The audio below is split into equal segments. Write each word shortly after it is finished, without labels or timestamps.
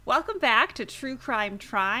Welcome back to True Crime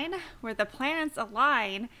Trine, where the planets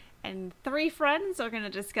align and three friends are going to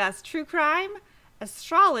discuss true crime,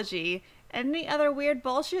 astrology, and any other weird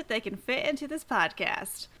bullshit they can fit into this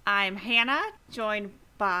podcast. I'm Hannah, joined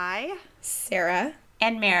by Sarah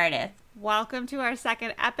and Meredith. Welcome to our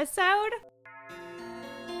second episode.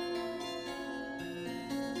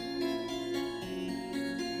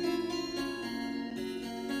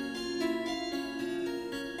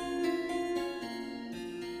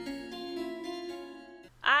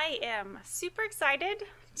 I am super excited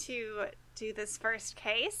to do this first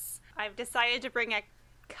case. I've decided to bring a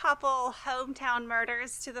couple hometown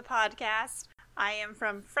murders to the podcast. I am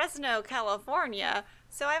from Fresno, California,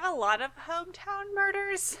 so I have a lot of hometown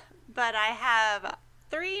murders, but I have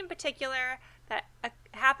three in particular that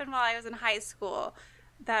happened while I was in high school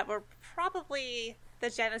that were probably the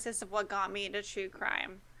genesis of what got me into true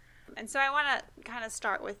crime. And so I want to kind of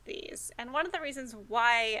start with these. And one of the reasons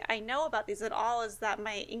why I know about these at all is that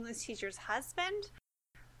my English teacher's husband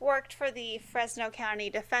worked for the Fresno County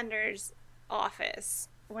Defender's Office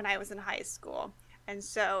when I was in high school. And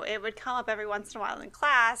so it would come up every once in a while in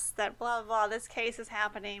class that blah, blah, blah, this case is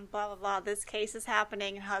happening, blah, blah, blah, this case is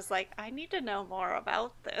happening. And I was like, I need to know more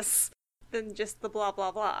about this than just the blah,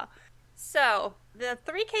 blah, blah. So the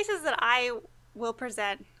three cases that I will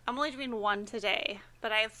present, I'm only doing one today,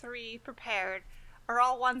 but I have three prepared, are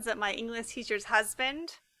all ones that my English teacher's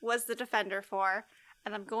husband was the defender for.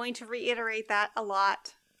 And I'm going to reiterate that a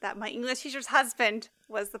lot, that my English teacher's husband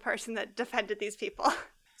was the person that defended these people.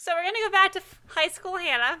 So we're going to go back to high school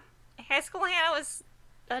Hannah. High school Hannah was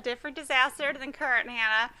a different disaster than current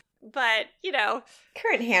Hannah, but, you know.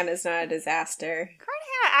 Current Hannah's not a disaster. Current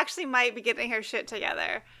Hannah actually might be getting her shit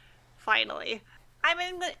together, finally.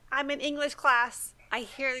 I'm in English class. I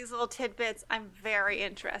hear these little tidbits. I'm very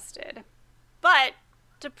interested. But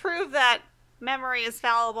to prove that memory is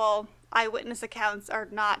fallible, eyewitness accounts are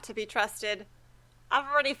not to be trusted, I've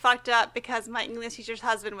already fucked up because my English teacher's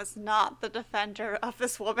husband was not the defender of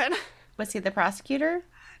this woman. Was he the prosecutor?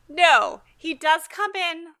 No, he does come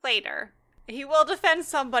in later. He will defend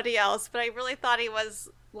somebody else, but I really thought he was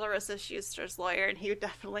Larissa Schuster's lawyer, and he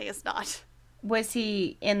definitely is not. Was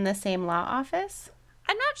he in the same law office?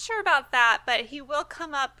 I'm not sure about that, but he will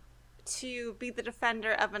come up to be the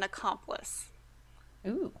defender of an accomplice.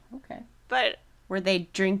 Ooh, okay. But were they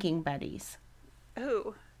drinking buddies?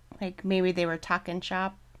 Who? Like maybe they were talking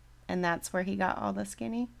shop and that's where he got all the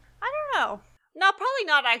skinny? I don't know. No, probably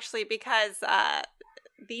not actually, because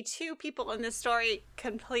the two people in this story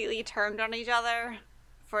completely turned on each other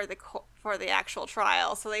for the actual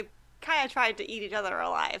trial. So they kind of tried to eat each other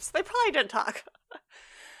alive. So they probably didn't talk.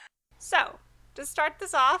 So, to start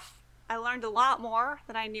this off, I learned a lot more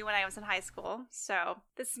than I knew when I was in high school. So,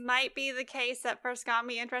 this might be the case that first got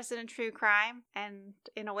me interested in true crime. And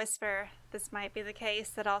in a whisper, this might be the case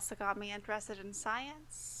that also got me interested in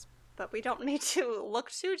science. But we don't need to look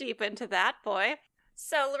too deep into that, boy.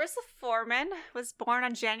 So, Larissa Foreman was born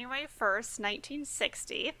on January 1st,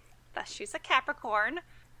 1960. Thus, she's a Capricorn,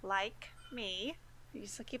 like me. You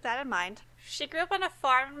just keep that in mind. She grew up on a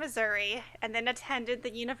farm in Missouri and then attended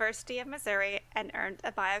the University of Missouri and earned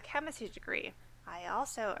a biochemistry degree. I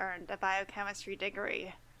also earned a biochemistry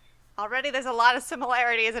degree. Already there's a lot of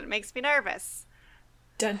similarities and it makes me nervous.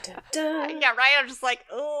 Dun dun dun. Yeah, right? I'm just like,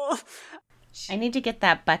 ugh. I need to get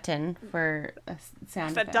that button for a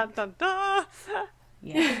sound effect. Dun dun dun.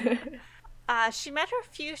 Yeah. She met her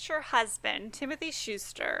future husband, Timothy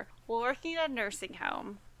Schuster, while working at a nursing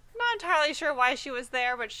home. Not entirely sure why she was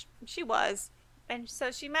there, but she was. And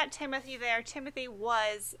so she met Timothy there. Timothy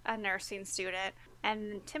was a nursing student.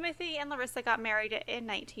 And Timothy and Larissa got married in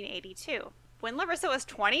 1982. When Larissa was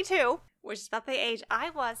 22, which is about the age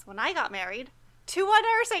I was when I got married, to a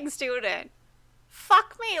nursing student.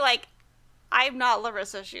 Fuck me, like, I'm not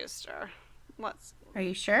Larissa Schuster. Are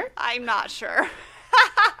you sure? I'm not sure.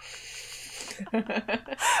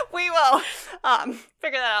 We will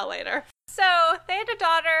figure that out later. So, they had a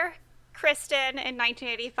daughter, Kristen, in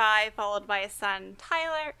 1985, followed by a son,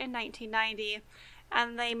 Tyler, in 1990.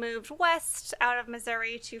 And they moved west out of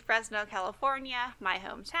Missouri to Fresno, California, my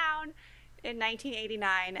hometown, in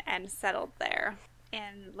 1989 and settled there.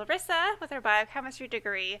 And Larissa, with her biochemistry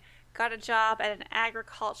degree, got a job at an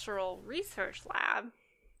agricultural research lab,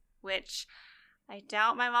 which I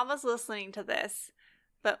doubt my mom was listening to this.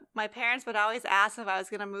 But my parents would always ask if I was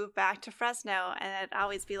going to move back to Fresno, and I'd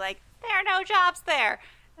always be like, there are no jobs there.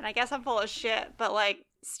 And I guess I'm full of shit, but, like,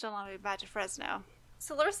 still not moving back to Fresno.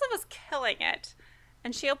 So Larissa was killing it,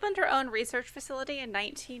 and she opened her own research facility in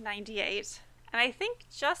 1998, and I think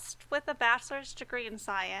just with a bachelor's degree in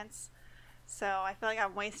science. So I feel like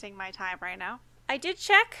I'm wasting my time right now. I did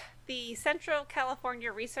check. The Central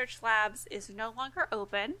California Research Labs is no longer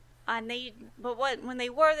open. When they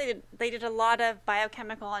were, they did a lot of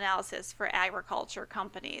biochemical analysis for agriculture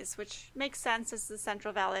companies, which makes sense as the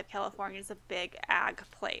Central Valley of California is a big ag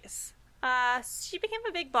place. She became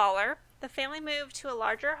a big baller. The family moved to a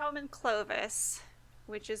larger home in Clovis,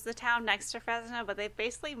 which is the town next to Fresno, but they've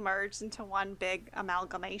basically merged into one big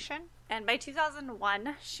amalgamation. And by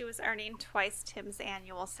 2001, she was earning twice Tim's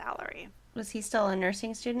annual salary. Was he still a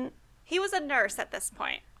nursing student? He was a nurse at this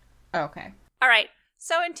point. Okay. All right.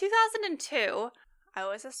 So in 2002, I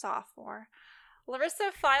was a sophomore,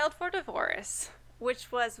 Larissa filed for divorce,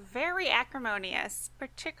 which was very acrimonious,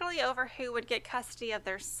 particularly over who would get custody of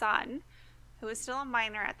their son, who was still a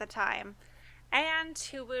minor at the time, and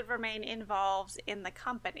who would remain involved in the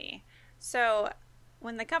company. So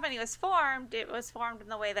when the company was formed, it was formed in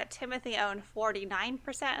the way that Timothy owned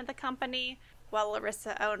 49% of the company, while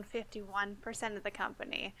Larissa owned 51% of the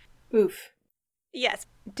company. Oof. Yes.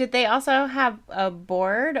 Did they also have a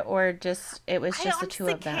board, or just it was just the two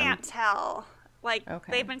of them? I can't tell.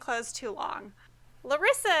 They've been closed too long.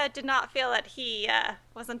 Larissa did not feel that he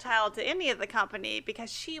was entitled to any of the company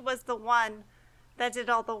because she was the one that did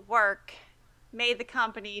all the work, made the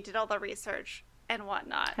company, did all the research and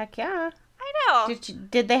whatnot. Heck yeah. I know.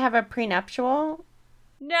 Did they have a prenuptial?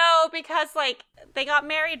 No, because they got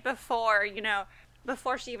married before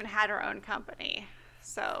she even had her own company.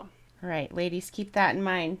 So. All right, ladies, keep that in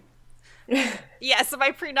mind. Yeah, so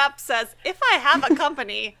my prenup says, if I have a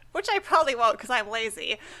company, which I probably won't because I'm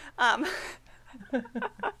lazy,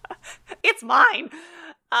 it's mine.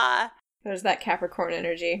 There's that Capricorn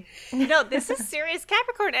energy. No, this is serious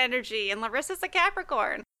Capricorn energy, and Larissa's a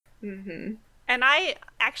Capricorn. Mm-hmm. And I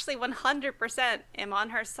actually 100% am on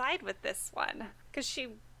her side with this one, because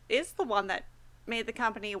she is the one that made the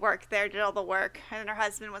company work there, did all the work, and her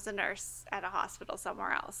husband was a nurse at a hospital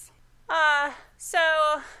somewhere else.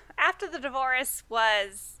 So after the divorce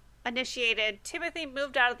was initiated, Timothy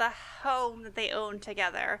moved out of the home that they owned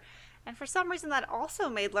together. And for some reason that also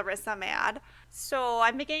made Larissa mad. So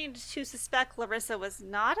I'm beginning to suspect Larissa was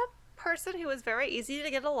not a person who was very easy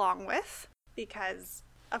to get along with. Because,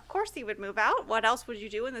 of course, he would move out. What else would you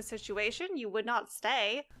do in this situation? You would not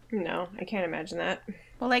stay. No, I can't imagine that.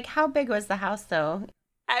 Well, how big was the house, though?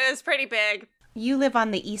 It was pretty big. You live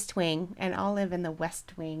on the east wing, and I'll live in the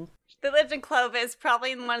west wing. They lived in Clovis,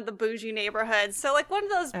 probably in one of the bougie neighborhoods. So, one of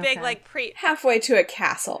those big, halfway to a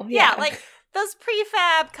castle. Yeah, those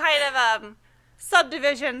prefab kind of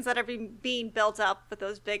subdivisions that are being built up with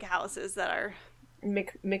those big houses that are...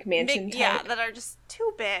 McMansion type. Yeah, that are just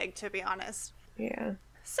too big, to be honest. Yeah.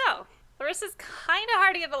 So, Larissa's kind of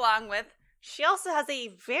hard to get along with. She also has a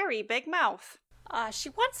very big mouth. She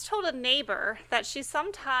once told a neighbor that she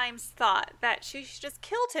sometimes thought that she should just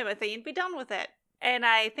kill Timothy and be done with it. And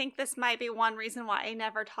I think this might be one reason why I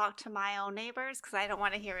never talk to my own neighbors, because I don't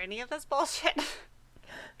want to hear any of this bullshit.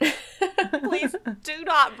 Please do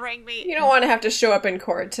not bring me... You don't want to have to show up in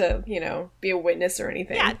court to, be a witness or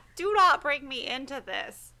anything. Yeah, do not bring me into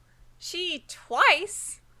this. She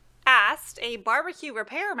twice asked a barbecue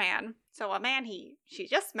repairman, so a man she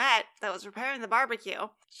just met that was repairing the barbecue,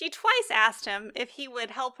 she twice asked him if he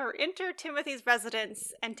would help her enter Timothy's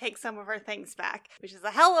residence and take some of her things back, which is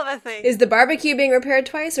a hell of a thing. Is the barbecue being repaired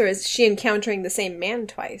twice, or is she encountering the same man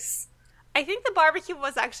twice? I think the barbecue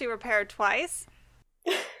was actually repaired twice.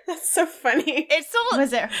 That's so funny.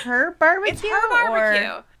 Was it her barbecue? It's her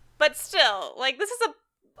barbecue. But still, this is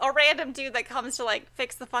a random dude that comes to,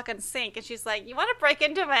 fix the fucking sink, and she's like, you want to break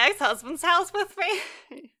into my ex-husband's house with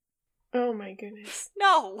me? Oh my goodness.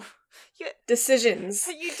 No. Decisions.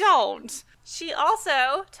 You don't. She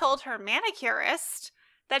also told her manicurist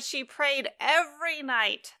that she prayed every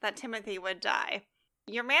night that Timothy would die.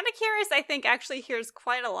 Your manicurist, I think, actually hears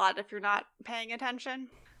quite a lot if you're not paying attention.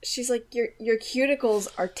 She's like, your cuticles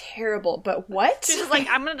are terrible, but what? She's just like,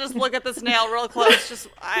 I'm going to just look at this nail real close.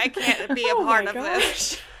 I can't be a part of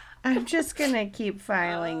this. I'm just going to keep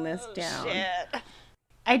filing this down. Shit.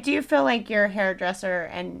 I do feel like your hairdresser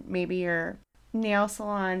and maybe your nail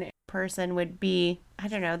salon person would be, I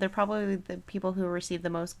don't know, they're probably the people who receive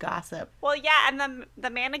the most gossip. Well, yeah, and the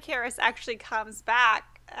manicurist actually comes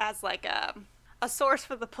back as a source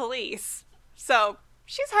for the police. So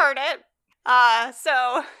she's heard it.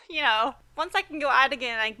 So, once I can go out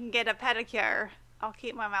again and I can get a pedicure, I'll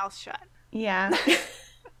keep my mouth shut. Yeah.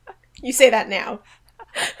 You say that now.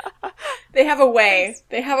 They have a way.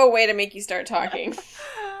 They have a way to make you start talking.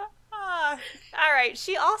 All right.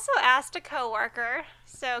 She also asked a coworker.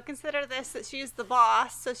 So consider this that she's the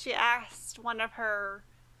boss. So she asked one of her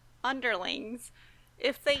underlings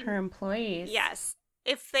if they... Her employees. Yes.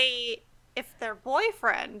 If they if their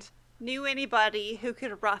boyfriend knew anybody who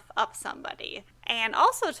could rough up somebody, and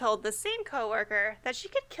also told the same coworker that she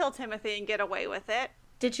could kill Timothy and get away with it.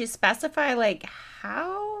 Did she specify, like,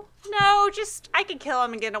 how? No, just, I could kill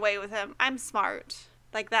him and get away with him. I'm smart.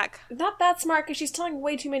 Like that. Not that smart, because she's telling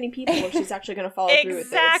way too many people if she's actually going to follow through with this.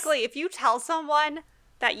 Exactly. If you tell someone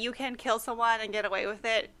that you can kill someone and get away with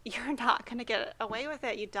it, you're not going to get away with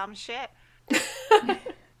it, you dumb shit.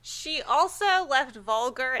 She also left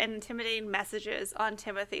vulgar and intimidating messages on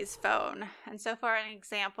Timothy's phone. And so for an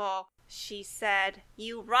example, she said,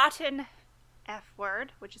 "You rotten F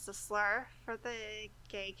word," which is a slur for the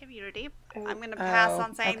gay community. I'm going to pass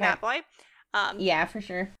on saying that, boy. Yeah, for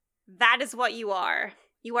sure. "That is what you are.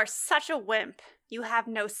 You are such a wimp. You have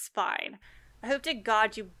no spine. I hope to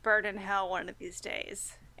God you burn in hell one of these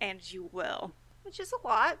days." And you will. Which is a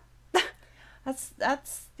lot. That's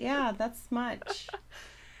much.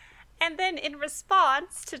 And then in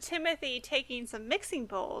response to Timothy taking some mixing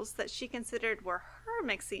bowls that she considered were her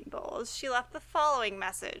mixing bowls, she left the following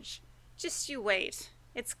message. "Just you wait.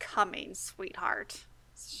 It's coming, sweetheart."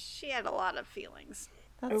 She had a lot of feelings.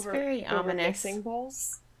 That's very ominous. Mixing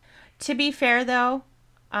bowls? To be fair, though,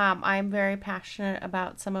 I'm very passionate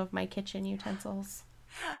about some of my kitchen utensils.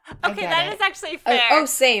 Okay, that is actually fair. Oh,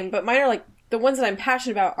 same. But mine are like, the ones that I'm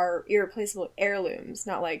passionate about are irreplaceable heirlooms,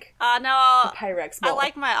 not like no, a Pyrex bowl. I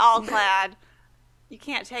like my all-clad. You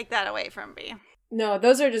can't take that away from me. No,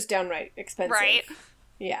 those are just downright expensive. Right?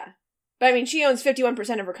 Yeah. But I mean, she owns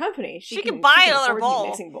 51% of her company. She can buy another afford bowl.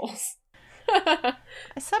 Mixing bowls.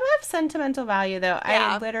 Some have sentimental value, though.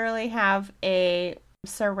 Yeah. I literally have a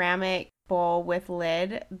ceramic bowl with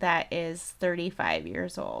lid that is 35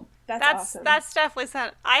 years old. That's awesome. That's definitely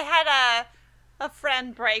I had a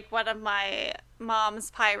friend break one of my mom's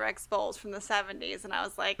Pyrex bowls from the 70s, and I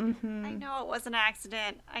was like, Mm-hmm. I know it was an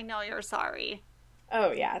accident. I know you're sorry.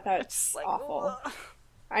 Oh, yeah, that's Like, awful. ugh.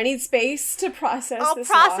 I need space to process I'll this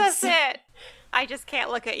process loss. it. I just can't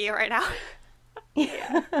look at you right now.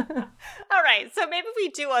 Yeah. All right, so maybe we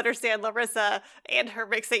do understand Larissa and her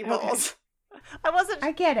mixing bowls.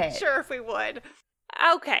 I get it. Sure if we would.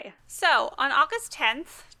 Okay, so on August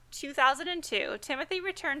 10th, 2002, Timothy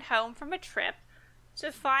returned home from a trip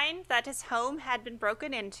to find that his home had been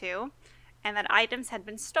broken into and that items had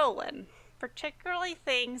been stolen, particularly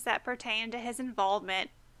things that pertain to his involvement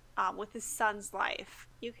with his son's life.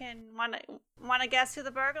 You can want to guess who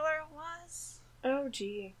the burglar was? Oh,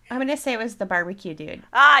 gee. I'm going to say it was the barbecue dude.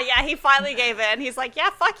 Ah, yeah, he finally gave in. He's like,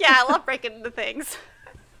 yeah, fuck yeah, I love breaking into things.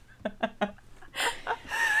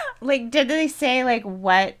 Like, did they say, like,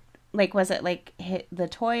 what, like, was it, like, the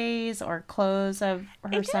toys or clothes of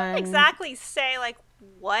her son? It didn't exactly say, like,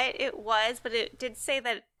 what it was, but it did say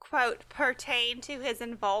that, quote, pertained to his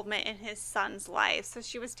involvement in his son's life. So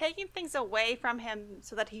she was taking things away from him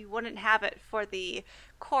so that he wouldn't have it for the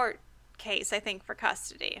court case, I think, for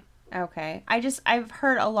custody. Okay. I've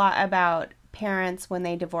heard a lot about parents when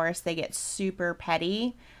they divorce, they get super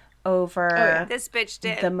petty over This bitch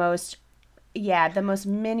did. the most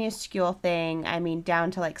minuscule thing. I mean,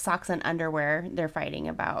 down to like socks and underwear they're fighting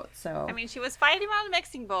about. So I mean, she was fighting on a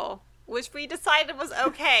mixing bowl, which we decided was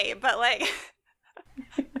okay, but like,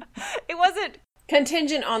 it wasn't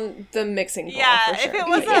Contingent on the mixing bowl, Yeah, for sure.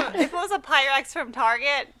 if it was a Pyrex from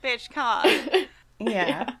Target, bitch, come on.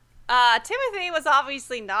 yeah. Timothy was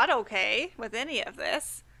obviously not okay with any of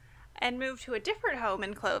this and moved to a different home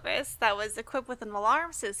in Clovis that was equipped with an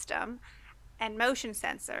alarm system and motion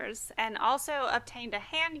sensors, and also obtained a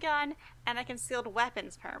handgun and a concealed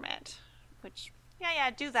weapons permit. Which,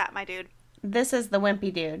 yeah, do that, my dude. This is the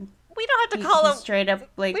wimpy dude. We don't have to call him straight up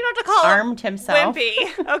like we don't have to call armed him himself.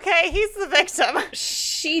 wimpy, okay? He's the victim.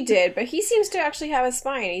 She did, but he seems to actually have a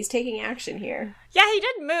spine. He's taking action here. Yeah, he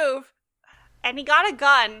did move. And he got a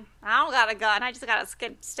gun. I don't got a gun. I just got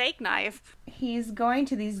a steak knife. He's going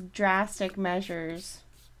to these drastic measures.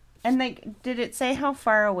 And like, did it say how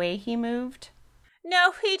far away he moved?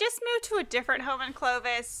 No, he just moved to a different home in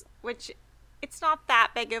Clovis, which it's not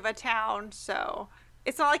that big of a town, so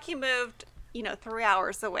it's not like he moved, 3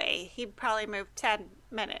 hours away. He probably moved 10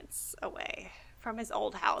 minutes away from his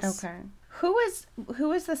old house. Okay. Who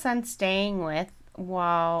was the son staying with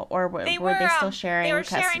while, or were they still sharing custody? They were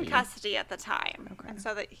sharing custody at the time. Okay. And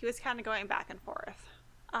so that he was kind of going back and forth.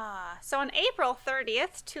 So on April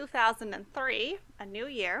 30th, 2003, a new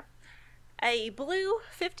year, a blue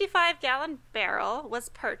 55-gallon barrel was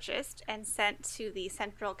purchased and sent to the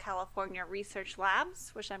Central California Research Labs,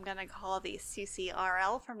 which I'm going to call the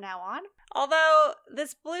CCRL from now on. Although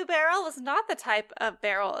this blue barrel was not the type of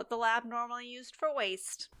barrel the lab normally used for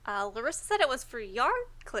waste. Larissa said it was for yard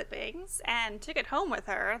clippings and took it home with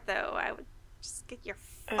her, though I would Just get your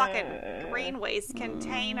fucking brainwaste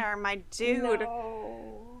container, my dude.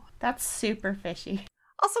 No. That's super fishy.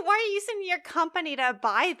 Also, why are you using your company to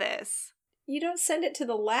buy this? You don't send it to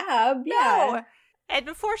the lab. No. Yeah. And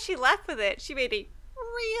before she left with it, she made a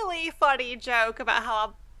really funny joke about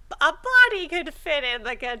how a body could fit in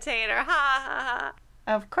the container. Ha ha ha.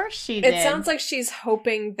 Of course she did. It sounds like she's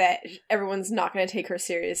hoping that everyone's not going to take her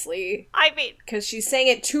seriously. I mean, because she's saying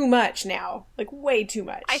it too much now. Like, way too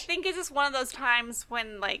much. I think it's just one of those times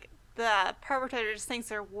when, like, the perpetrator just thinks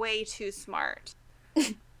they're way too smart.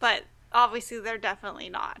 But obviously they're definitely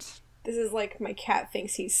not. This is like my cat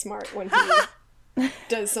thinks he's smart when he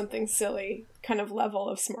does something silly. Kind of level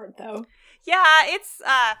of smart, though. Yeah, it's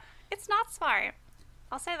not smart.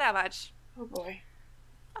 I'll say that much. Oh boy.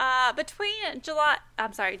 Between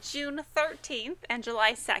June 13th and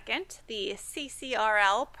July 2nd, the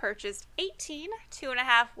CCRL purchased 18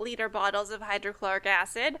 2.5-liter bottles of hydrochloric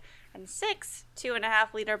acid and 6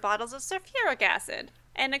 2.5-liter bottles of sulfuric acid.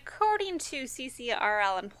 And according to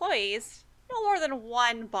CCRL employees, no more than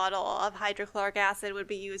one bottle of hydrochloric acid would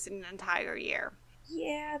be used in an entire year.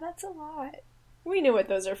 Yeah, that's a lot. We knew what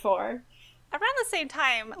those are for. Around the same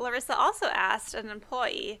time, Larissa also asked an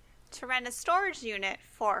employee to rent a storage unit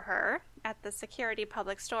for her at the Security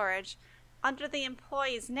Public Storage under the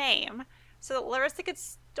employee's name so that Larissa could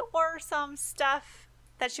store some stuff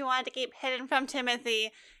that she wanted to keep hidden from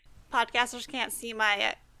Timothy. Podcasters can't see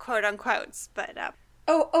my quote-unquotes, but...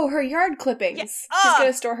 Oh, her yard clippings. Yeah. She's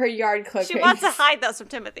going to store her yard clippings. She wants to hide those from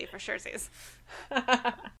Timothy, for sure. So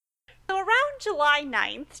around July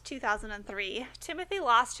 9th, 2003, Timothy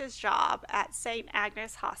lost his job at St.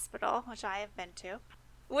 Agnes Hospital, which I have been to,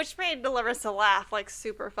 which made Larissa laugh, like,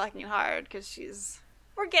 super fucking hard, because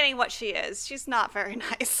we're getting what she is. She's not very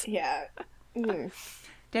nice. Yeah. Mm.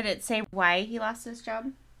 Did it say why he lost his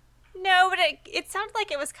job? No, but it sounded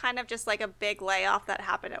like it was kind of just like a big layoff that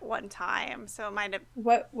happened at one time, so it might have...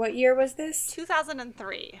 What year was this?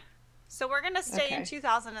 2003. So we're going to stay in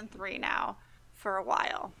 2003 now for a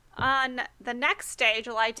while. On the next day,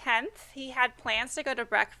 July 10th, he had plans to go to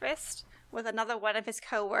breakfast with another one of his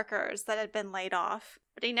co-workers that had been laid off.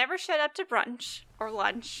 But he never showed up to brunch or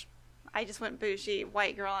lunch. I just went bougie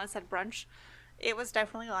white girl and said brunch. It was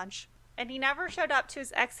definitely lunch. And he never showed up to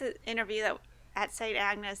his exit interview at St.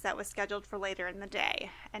 Agnes that was scheduled for later in the day.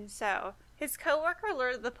 And so his co-worker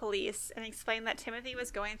alerted the police and explained that Timothy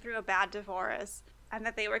was going through a bad divorce and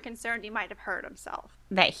that they were concerned he might have hurt himself.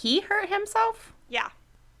 That he hurt himself? Yeah.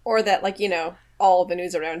 Or that, like, all the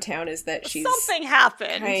news around town is that she's... Something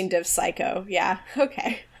happened. Kind of psycho. Yeah,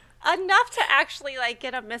 okay. Enough to actually, like,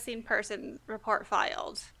 get a missing person report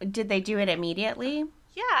filed. Did they do it immediately?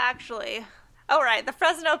 Yeah, actually. Oh, right. The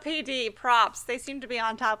Fresno PD, props. They seem to be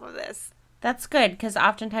on top of this. That's good, because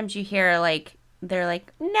oftentimes you hear, like, they're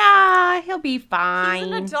like, nah, he'll be fine. He's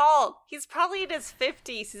an adult. He's probably in his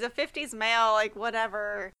 50s. He's a 50s male, like,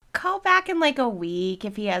 whatever. Call back in, like, a week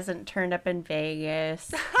if he hasn't turned up in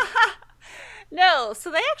Vegas. No, so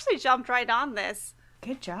they actually jumped right on this.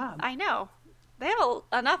 Good job. I know. They have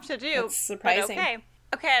enough to do. That's surprising.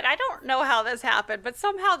 Okay, and I don't know how this happened, but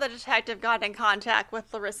somehow the detective got in contact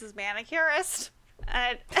with Larissa's manicurist.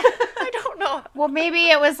 And I don't know. Well, maybe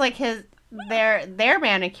it was, like, their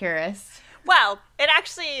manicurist. Well,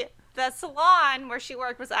 the salon where she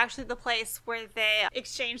worked was actually the place where they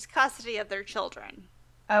exchanged custody of their children.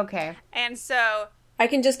 Okay. And so... I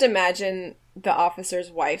can just imagine the officer's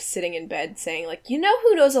wife sitting in bed saying, like, you know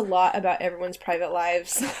who knows a lot about everyone's private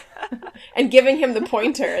lives? And giving him the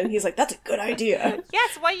pointer, and he's like, that's a good idea.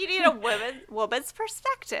 Yes, well, you need a woman's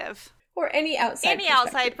perspective. Or any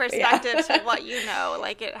outside perspective to what you know.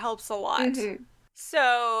 Like, it helps a lot. Mm-hmm.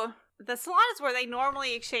 So... the salon is where they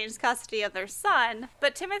normally exchange custody of their son,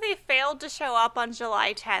 but Timothy failed to show up on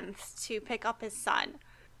July 10th to pick up his son.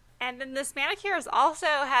 And then this manicurist also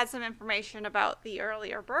had some information about the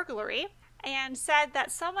earlier burglary and said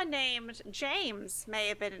that someone named James may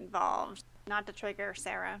have been involved. Not to trigger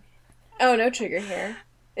Sarah. Oh, no trigger here.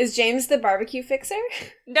 Is James the barbecue fixer?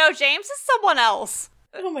 No, James is someone else.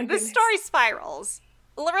 Oh my goodness. The story spirals.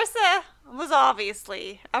 Larissa was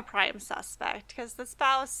obviously a prime suspect because the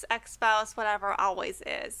spouse, ex-spouse, whatever, always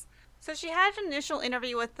is. So she had an initial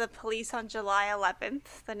interview with the police on July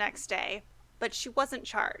 11th, the next day, but she wasn't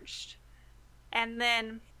charged. And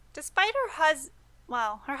then, despite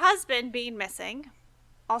her husband being missing,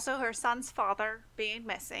 also her son's father being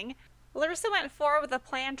missing, Larissa went forward with a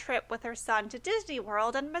planned trip with her son to Disney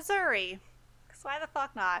World in Missouri. Because why the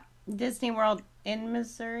fuck not? Disney World in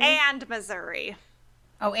Missouri? And Missouri.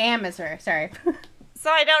 Oh, and Missouri. Sorry.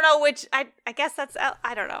 So I don't know which. I guess that's.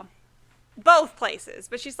 I don't know. Both places,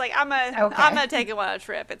 but she's like, I'm gonna take him on a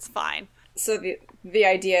trip. It's fine. So the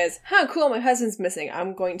idea is, cool, my husband's missing.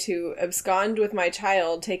 I'm going to abscond with my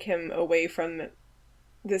child, take him away from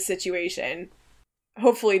this situation.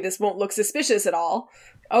 Hopefully this won't look suspicious at all.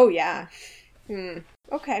 Oh, yeah.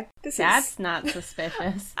 Okay. That's not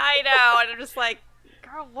suspicious. I know, and I'm just like,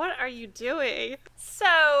 girl, what are you doing?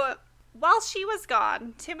 So, while she was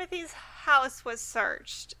gone, Timothy's house was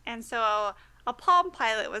searched, and so a Palm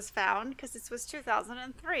Pilot was found, because this was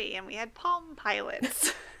 2003, and we had Palm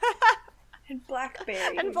Pilots. And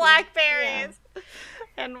Blackberries. And Blackberries. Yeah.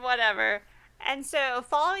 And whatever. And so,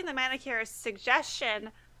 following the manicurist's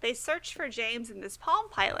suggestion, they searched for James in this Palm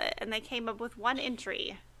Pilot, and they came up with one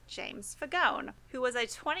entry. James Fagone, who was a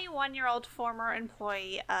 21-year-old former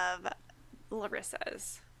employee of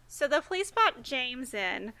Larissa's. So the police brought James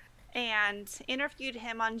in and interviewed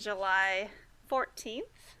him on July 14th.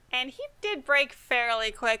 And he did break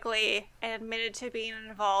fairly quickly and admitted to being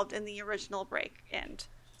involved in the original break-in.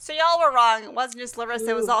 So y'all were wrong. It wasn't just Larissa,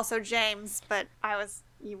 it was also James, but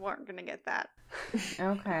you weren't going to get that.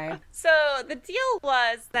 Okay. So the deal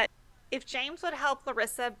was that if James would help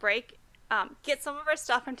Larissa get some of her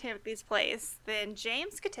stuff from Timothy's place, then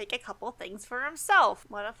James could take a couple things for himself.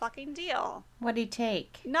 What a fucking deal. What'd he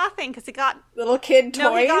take? Nothing, because he got... Little kid toys?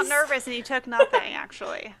 No, he got nervous and he took nothing,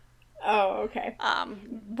 actually. Oh, okay.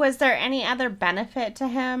 Was there any other benefit to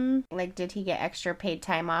him? Like, did he get extra paid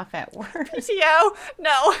time off at work? PTO?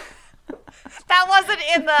 No. That wasn't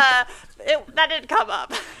in that didn't come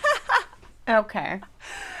up. Okay.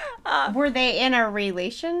 Were they in a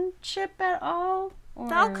relationship at all? Or...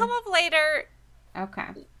 That'll come up later.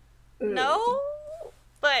 Okay. No?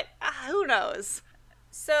 But who knows?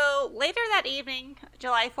 So later that evening,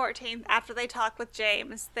 July 14th, after they talked with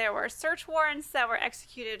James, there were search warrants that were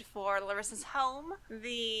executed for Larissa's home,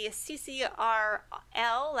 the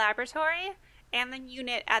CCRL laboratory, and the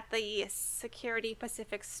unit at the Security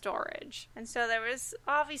Pacific storage. And so there was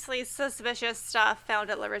obviously suspicious stuff found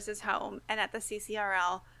at Larissa's home and at the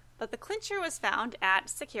CCRL, but the clincher was found at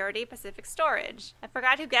Security Pacific storage. I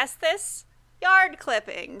forgot who guessed this. Yard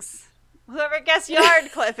clippings. Whoever guessed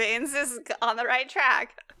yard clippings is on the right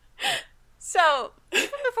track. So, even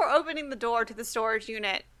before opening the door to the storage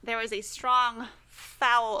unit, there was a strong,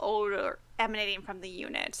 foul odor emanating from the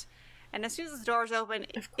unit. And as soon as the doors opened,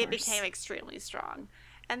 it became extremely strong.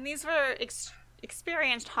 And these were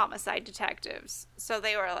experienced homicide detectives. So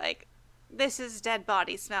they were like, this is dead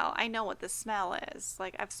body smell. I know what the smell is.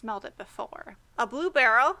 Like, I've smelled it before. A blue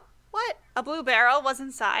barrel. What? A blue barrel was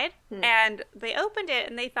inside. And they opened it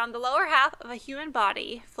and they found the lower half of a human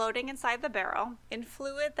body floating inside the barrel in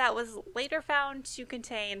fluid that was later found to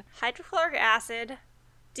contain hydrochloric acid,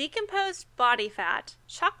 decomposed body fat,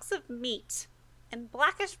 chunks of meat, and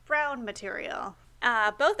blackish brown material.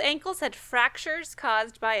 Both ankles had fractures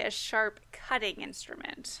caused by a sharp cutting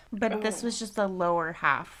instrument. But this was just the lower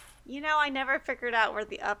half. You know, I never figured out where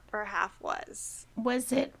the upper half was.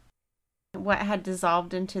 Was it what had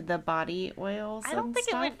dissolved into the body oils? I don't think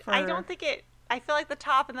stuff, it would. I feel like the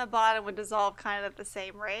top and the bottom would dissolve kind of at the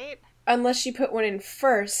same rate. Unless she put one in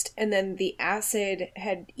first, and then the acid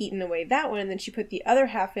had eaten away that one, and then she put the other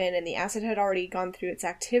half in, and the acid had already gone through its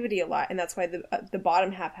activity a lot, and that's why the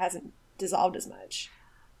bottom half hasn't dissolved as much.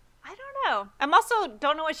 I don't know. I'm also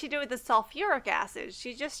don't know what she did with the sulfuric acid.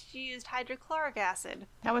 She just used hydrochloric acid.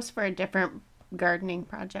 That was for a different gardening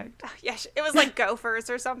project. Yeah, it was like gophers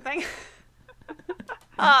or something.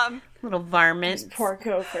 Little varmints. Those poor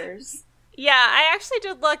gophers. Yeah, I actually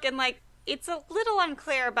did look, and like it's a little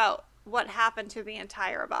unclear about what happened to the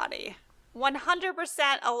entire body. 100%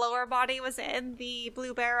 a lower body was in the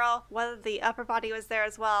blue barrel. Whether the upper body was there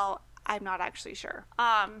as well, I'm not actually sure.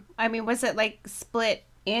 I mean, was it like split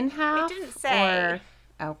in half? It didn't say. Or...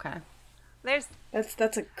 Okay.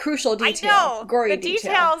 That's a crucial detail. I know. Gory the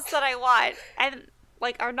detail. Details that I want and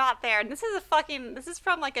like are not there. And this is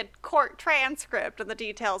from like a court transcript, and the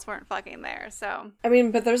details weren't fucking there. So I mean,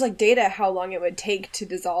 but there's like data how long it would take to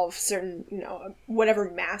dissolve certain, whatever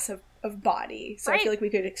mass of body. So right. I feel like we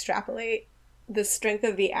could extrapolate the strength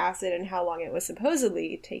of the acid and how long it was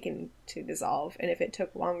supposedly taken to dissolve. And if it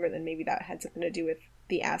took longer, then maybe that had something to do with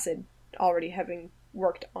the acid already having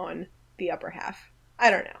worked on the upper half. I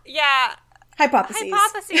don't know. Yeah.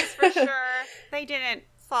 Hypotheses for sure. They didn't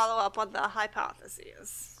follow up on the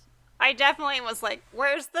hypotheses. I definitely was like,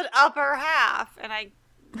 where's the upper half? And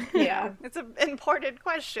yeah. It's an important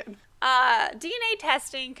question. DNA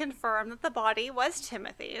testing confirmed that the body was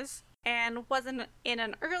Timothy's and was in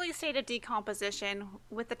an early state of decomposition,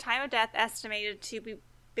 with the time of death estimated to be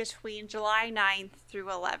between July 9th through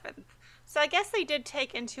 11th. So I guess they did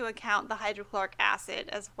take into account the hydrochloric acid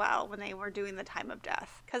as well when they were doing the time of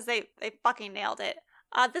death, because they fucking nailed it.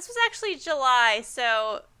 This was actually July,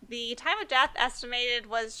 so the time of death estimated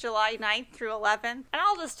was July 9th through 11th. And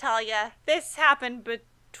I'll just tell you, this happened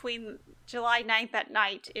between July 9th at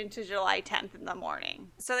night into July 10th in the morning.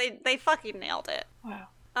 So they fucking nailed it. Wow.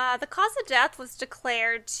 The cause of death was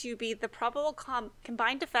declared to be the probable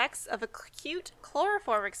combined effects of acute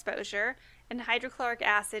chloroform exposure and hydrochloric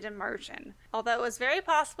acid immersion, although it was very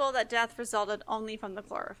possible that death resulted only from the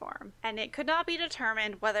chloroform, and it could not be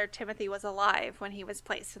determined whether Timothy was alive when he was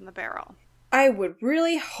placed in the barrel. I would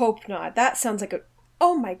really hope not. That sounds like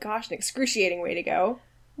oh my gosh, an excruciating way to go.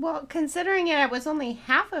 Well, considering it was only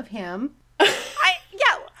half of him.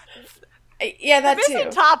 Yeah, that the missing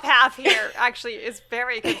too. top half here actually is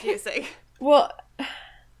very confusing. Well,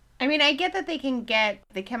 I mean, I get that they can get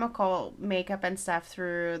the chemical makeup and stuff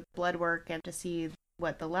through blood work and to see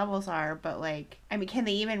what the levels are, but like, I mean, can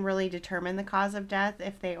they even really determine the cause of death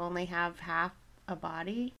if they only have half a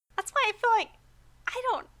body? That's why I feel like I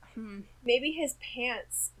don't. Maybe his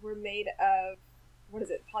pants were made of, what is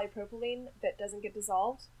it, polypropylene that doesn't get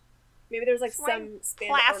dissolved? Maybe there's like some spandex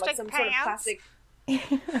or like some sort of plastic.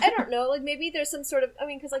 I don't know, like maybe there's some sort of, I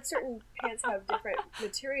mean, because like certain pants have different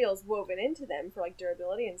materials woven into them for like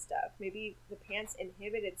durability and stuff. Maybe the pants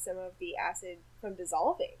inhibited some of the acid from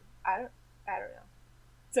dissolving. I don't know.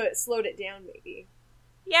 So it slowed it down, maybe.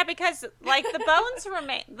 Yeah, because like the bones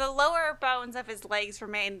the lower bones of his legs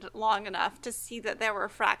remained long enough to see that there were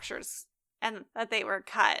fractures and that they were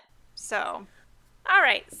cut. So, all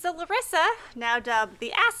right. So Larissa, now dubbed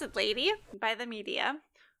the Acid Lady by the media,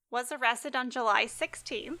 was arrested on July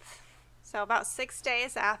 16th, so about 6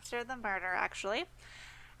 days after the murder, actually.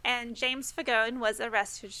 And James Fagone was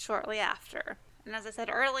arrested shortly after. And as I said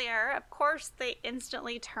earlier, of course, they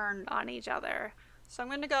instantly turned on each other. So I'm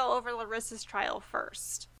going to go over Larissa's trial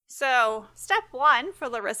first. So, step 1 for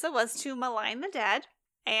Larissa was to malign the dead.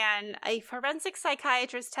 And a forensic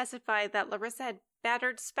psychiatrist testified that Larissa had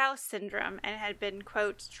battered spouse syndrome and had been,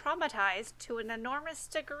 quote, traumatized to an enormous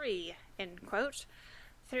degree, end quote,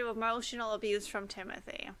 through emotional abuse from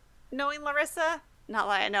Timothy. Knowing Larissa, not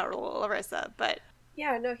that I know Larissa, but...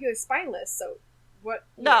 Yeah, no, he was spineless, so what...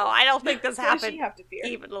 No, I don't think this happened does she have to fear?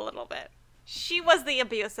 Even a little bit. She was the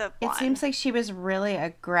abusive one. It seems like she was really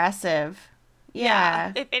aggressive.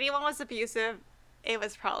 Yeah. If anyone was abusive, it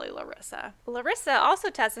was probably Larissa. Larissa also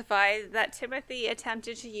testified that Timothy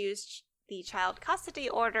attempted to use the child custody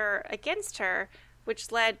order against her,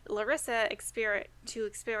 which led Larissa to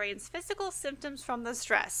experience physical symptoms from the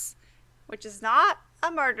stress, which is not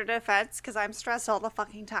a murder defense, because I'm stressed all the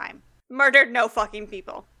fucking time. Murdered no fucking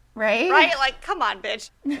people. Right? Right? Like, come on, bitch.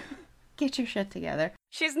 Get your shit together.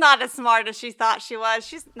 She's not as smart as she thought she was.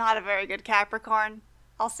 She's not a very good Capricorn,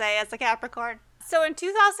 I'll say, as a Capricorn. So in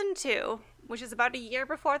 2002, which is about a year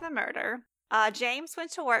before the murder, James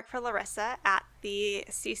went to work for Larissa at the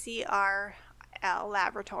CCRL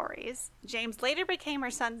laboratories. James later became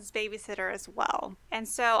her son's babysitter as well. And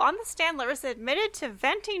so on the stand, Larissa admitted to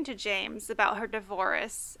venting to James about her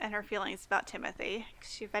divorce and her feelings about Timothy.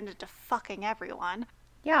 She vented to fucking everyone.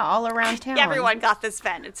 Yeah, all around town. Everyone got this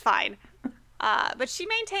vent. It's fine. But she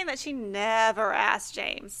maintained that she never asked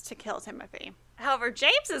James to kill Timothy. However,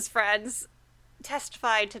 James's friends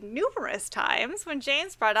testified to numerous times when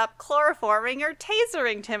James brought up chloroforming or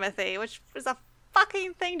tasering Timothy, which was a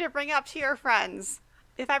fucking thing to bring up to your friends.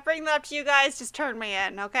 If I bring that up to you guys, just turn me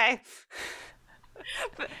in, okay?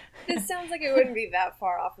 This sounds like it wouldn't be that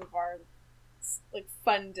far off of our like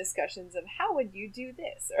fun discussions of how would you do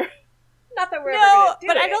this, or not that we're ever gonna do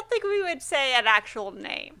but it. I don't think we would say an actual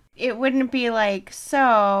name. It wouldn't be like,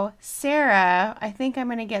 so, Sarah, I think I'm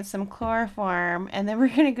going to get some chloroform, and then we're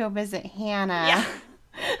going to go visit Hannah. Yeah.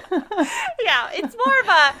 Yeah, it's more of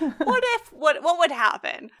a, what would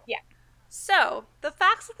happen? Yeah. So, the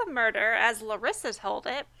facts of the murder, as Larissa told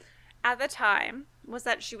it, at the time, was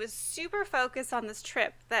that she was super focused on this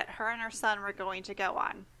trip that her and her son were going to go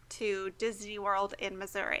on to Disney World in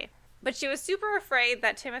Missouri. But she was super afraid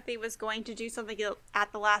that Timothy was going to do something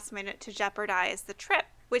at the last minute to jeopardize the trip,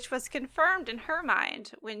 which was confirmed in her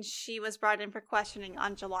mind when she was brought in for questioning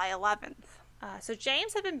on July 11th. So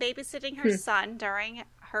James had been babysitting her son during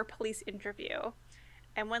her police interview.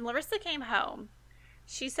 And when Larissa came home,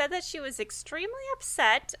 she said that she was extremely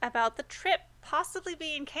upset about the trip possibly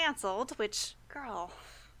being canceled, which, girl,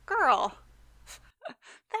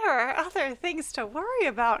 there are other things to worry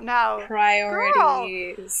about now.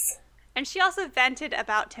 Priorities. Girl. And she also vented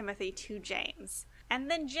about Timothy to James.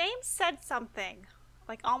 And then James said something,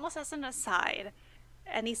 like almost as an aside.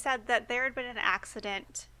 And he said that there had been an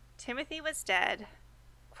accident. Timothy was dead.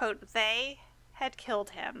 Quote, they had killed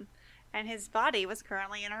him. And his body was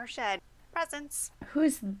currently in her shed. Presents.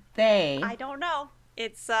 Who's they? I don't know.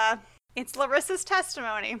 It's Larissa's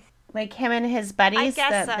testimony. Like him and his buddies I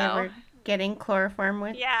guess that so. they were getting chloroform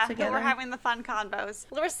with together? Who were having the fun convos.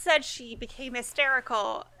 Larissa said she became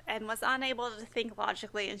hysterical and was unable to think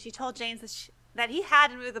logically, and she told James that he had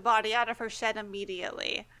to move the body out of her shed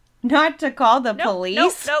immediately. Not to call the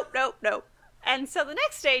police? Nope. And so the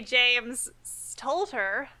next day, James told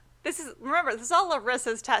her, this is all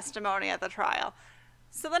Larissa's testimony at the trial.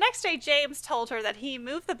 So the next day, James told her that he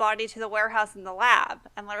moved the body to the warehouse in the lab,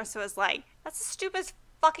 and Larissa was like, that's the stupidest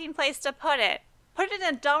fucking place to put it. Put it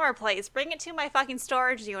in a dumber place. Bring it to my fucking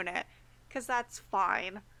storage unit. Because that's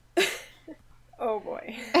fine. Oh,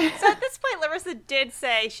 boy. So at this point, Larissa did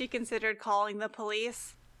say she considered calling the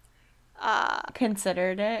police.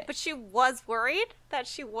 Considered it? But she was worried that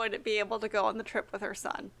she wouldn't be able to go on the trip with her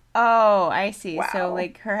son. Oh, I see. Wow. So,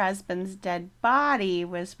 like, her husband's dead body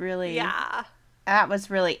was really... Yeah. That was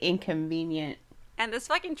really inconvenient. And this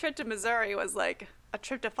fucking trip to Missouri was like a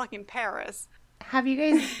trip to fucking Paris. Have you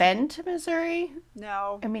guys been to Missouri?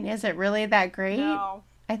 No. I mean, is it really that great? No.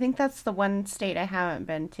 I think that's the one state I haven't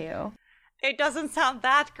been to. It doesn't sound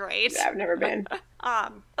that great. Yeah, I've never been.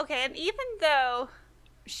 Okay, and even though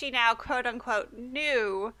she now, quote-unquote,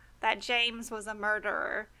 knew that James was a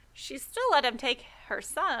murderer, she still let him take her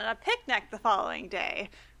son on a picnic the following day,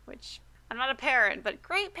 which, I'm not a parent, but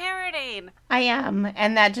great parenting. I am,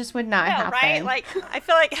 and that just would not happen. Right? Like, I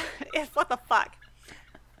feel like, what the fuck?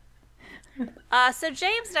 So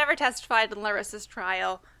James never testified in Larissa's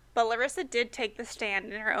trial, but Larissa did take the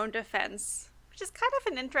stand in her own defense, which is kind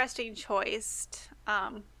of an interesting choice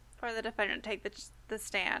for the defendant to take the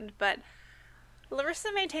stand. But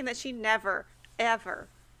Larissa maintained that she never, ever,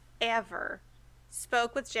 ever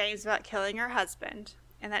spoke with James about killing her husband,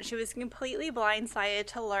 and that she was completely blindsided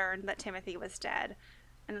to learn that Timothy was dead,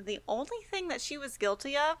 and that the only thing that she was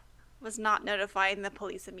guilty of was not notifying the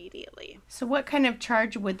police immediately. So what kind of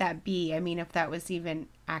charge would that be? I mean, if that was even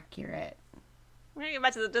accurate. We're going to get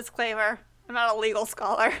back to the disclaimer. I'm not a legal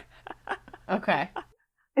scholar. Okay.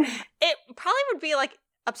 It probably would be like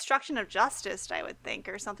obstruction of justice, I would think,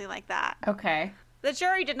 or something like that. Okay. The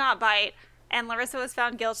jury did not bite, and Larissa was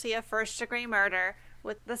found guilty of first-degree murder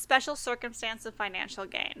with the special circumstance of financial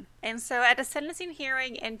gain. And so at a sentencing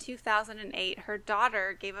hearing in 2008, her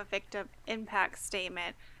daughter gave a victim impact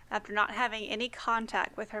statement after not having any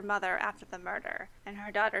contact with her mother after the murder. And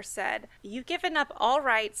her daughter said, "You've given up all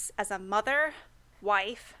rights as a mother,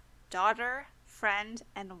 wife, daughter, friend,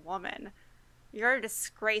 and woman. You're a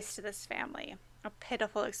disgrace to this family. A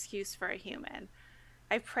pitiful excuse for a human.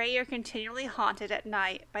 I pray you're continually haunted at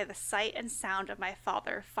night by the sight and sound of my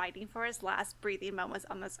father fighting for his last breathing moments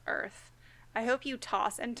on this earth. I hope you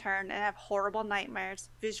toss and turn and have horrible nightmares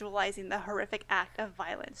visualizing the horrific act of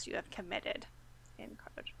violence you have committed." End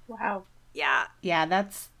quote. Wow. Yeah. Yeah,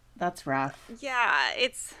 that's rough. Yeah,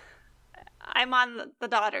 I'm on the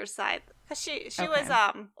daughter's side. Because she was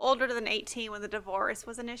older than 18 when the divorce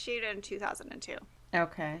was initiated in 2002.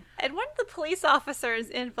 Okay. And one of the police officers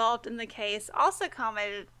involved in the case also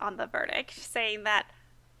commented on the verdict, saying that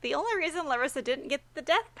the only reason Larissa didn't get the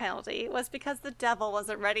death penalty was because the devil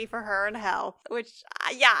wasn't ready for her in hell. Which,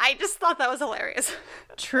 I just thought that was hilarious.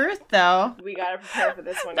 Truth, though. We gotta prepare for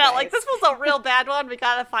this one, No, guys. like, this was a real bad one. We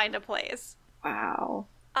gotta find a place. Wow.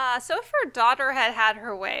 So if her daughter had had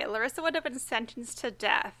her way, Larissa would have been sentenced to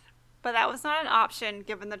death. But that was not an option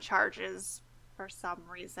given the charges for some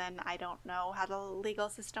reason. I don't know how the legal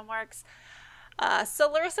system works.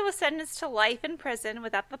 So Larissa was sentenced to life in prison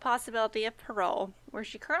without the possibility of parole, where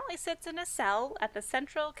she currently sits in a cell at the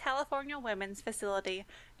Central California Women's Facility,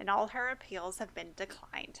 and all her appeals have been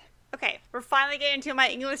declined. Okay, we're finally getting to my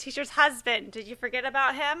English teacher's husband. Did you forget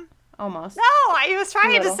about him? Almost. No, I was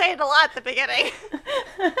trying to say it a lot at the beginning.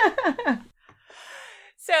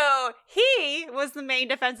 So he was the main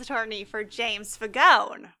defense attorney for James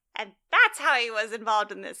Fagone, and that's how he was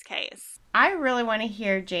involved in this case. I really want to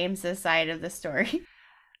hear James's side of the story.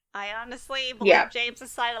 I honestly believe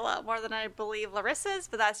James's side a lot more than I believe Larissa's,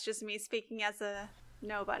 but that's just me speaking as a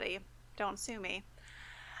nobody. Don't sue me.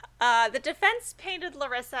 The defense painted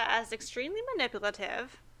Larissa as extremely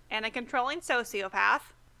manipulative and a controlling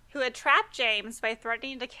sociopath who had trapped James by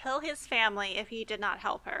threatening to kill his family if he did not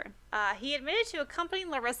help her. He admitted to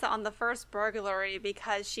accompanying Larissa on the first burglary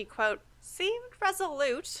because she, quote, seemed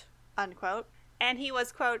resolute, unquote, and he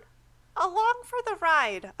was, quote, along for the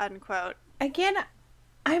ride, unquote. Again,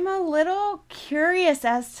 I'm a little curious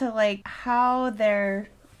as to, like, how their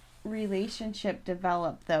relationship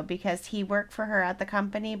developed, though, because he worked for her at the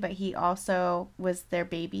company, but he also was their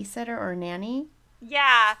babysitter or nanny.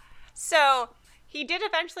 Yeah, so he did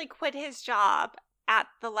eventually quit his job at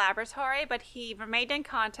the laboratory, but he remained in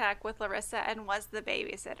contact with Larissa and was the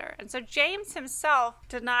babysitter. And so James himself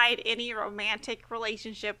denied any romantic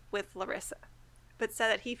relationship with Larissa, but said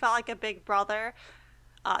that he felt like a big brother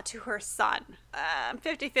to her son.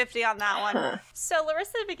 50-50 on that one. Huh. So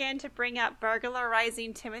Larissa began to bring up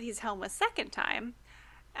burglarizing Timothy's home a second time,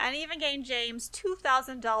 and even gave James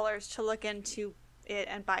 $2,000 to look into it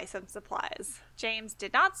and buy some supplies. James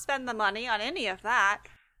did not spend the money on any of that,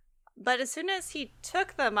 but as soon as he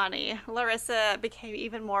took the money, Larissa became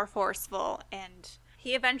even more forceful, and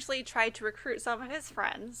he eventually tried to recruit some of his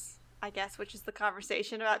friends, I guess, which is the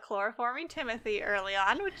conversation about chloroforming Timothy early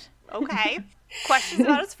on, which, okay. Questions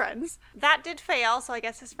about his friends. That did fail, so I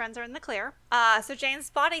guess his friends are in the clear. So James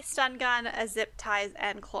bought a stun gun, a zip ties,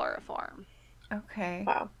 and chloroform. Okay.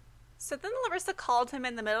 Wow. So then Larissa called him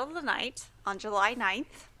in the middle of the night on July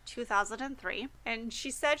 9th, 2003, and she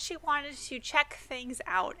said she wanted to check things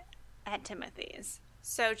out at Timothy's.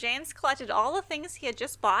 So James collected all the things he had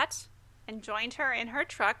just bought and joined her in her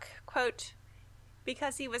truck, quote,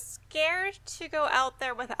 because he was scared to go out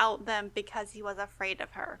there without them because he was afraid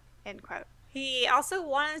of her, end quote. He also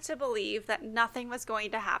wanted to believe that nothing was going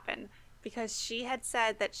to happen because she had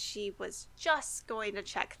said that she was just going to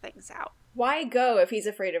check things out. Why go if he's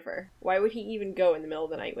afraid of her? Why would he even go in the middle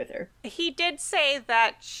of the night with her? He did say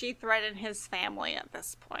that she threatened his family at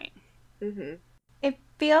this point. Mm-hmm. It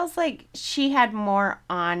feels like she had more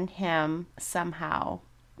on him somehow.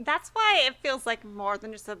 That's why it feels like more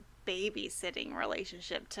than just a babysitting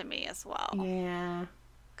relationship to me as well. Yeah.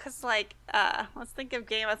 Because, like, let's think of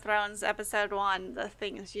Game of Thrones episode 1, The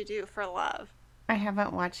Things You Do for Love. I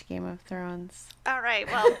haven't watched Game of Thrones. All right,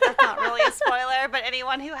 well, that's not really a spoiler, but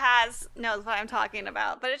anyone who has knows what I'm talking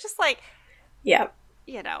about. But it's just like, yeah,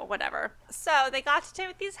 you know, whatever. So they got to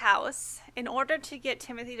Timothy's house. In order to get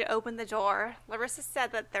Timothy to open the door, Larissa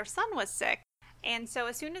said that their son was sick. And so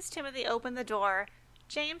as soon as Timothy opened the door,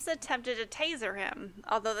 James attempted to taser him,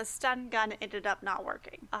 although the stun gun ended up not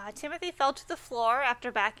working. Timothy fell to the floor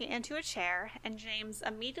after backing into a chair, and James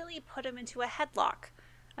immediately put him into a headlock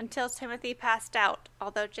until Timothy passed out,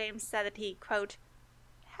 although James said that he, quote,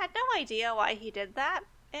 had no idea why he did that,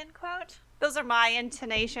 end quote. Those are my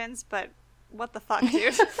intonations, but what the fuck,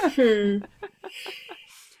 dude?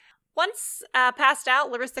 Once passed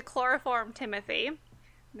out, Larissa chloroformed Timothy,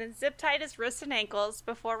 then zip-tied his wrists and ankles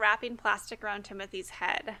before wrapping plastic around Timothy's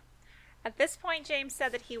head. At this point, James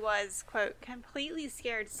said that he was, quote, completely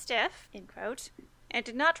scared stiff, end quote, and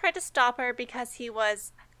did not try to stop her because he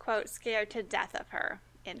was, quote, scared to death of her,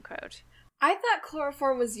 end quote. I thought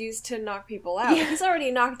chloroform was used to knock people out. Yeah. He's already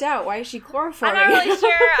knocked out. Why is she chloroforming? I'm not really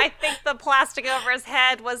sure. I think the plastic over his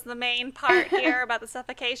head was the main part here about the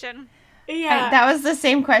suffocation. Yeah. That was the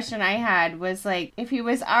same question I had, was like, if he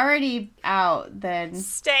was already out, then...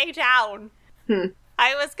 Stay down.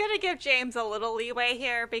 I was going to give James a little leeway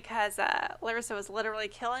here because Larissa was literally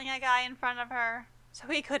killing a guy in front of her, so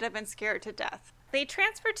he could have been scared to death. They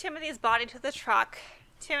transferred Timothy's body to the truck.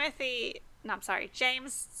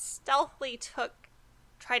 James stealthily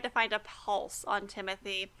tried to find a pulse on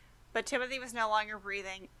Timothy, but Timothy was no longer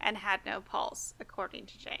breathing and had no pulse, according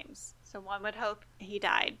to James. So one would hope he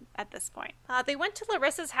died at this point. They went to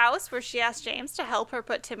Larissa's house where she asked James to help her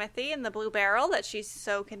put Timothy in the blue barrel that she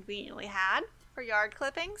so conveniently had for yard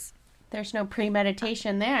clippings. There's no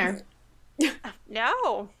premeditation there.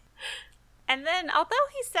 No. And then, although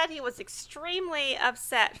he said he was extremely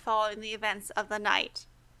upset following the events of the night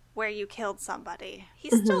where you killed somebody, he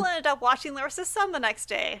still ended up watching Larissa's son the next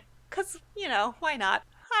day. Because, you know, why not?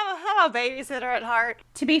 I'm a babysitter at heart.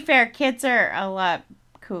 To be fair, kids are a lot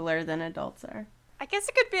cooler than adults are. I guess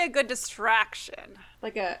it could be a good distraction.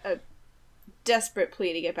 Like a desperate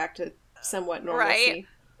plea to get back to somewhat normalcy. Right?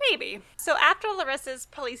 Maybe. So after Larissa's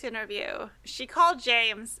police interview, she called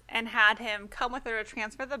James and had him come with her to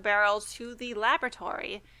transfer the barrel to the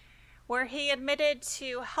laboratory, where he admitted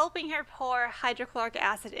to helping her pour hydrochloric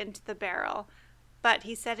acid into the barrel. But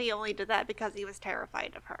he said he only did that because he was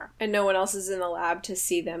terrified of her. And no one else is in the lab to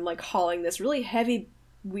see them, like, hauling this really heavy,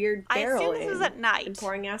 weird barrel I assume this was at night. And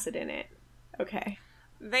pouring acid in it. Okay.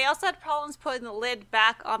 They also had problems putting the lid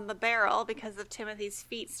back on the barrel because of Timothy's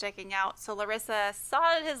feet sticking out, so Larissa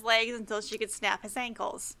sawed his legs until she could snap his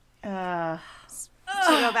ankles. To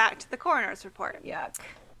go back to the coroner's report. Yuck.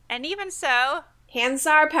 And even so...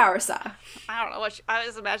 Handsaw or power saw? I don't know what... I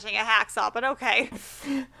was imagining a hacksaw, but okay.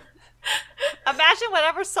 Imagine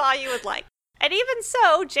whatever saw you would like. And even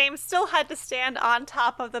so, James still had to stand on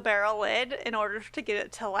top of the barrel lid in order to get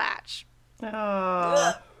it to latch.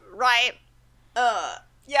 Oh. Right.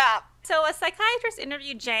 Yeah. So a psychiatrist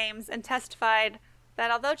interviewed James and testified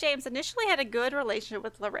that although James initially had a good relationship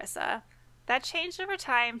with Larissa, That changed over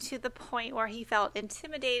time to the point where he felt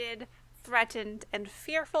intimidated, threatened, and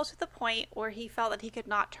fearful to the point where he felt that he could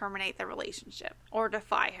not terminate the relationship or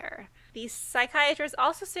defy her. The psychiatrist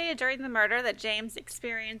also stated during the murder that James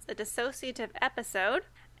experienced a dissociative episode,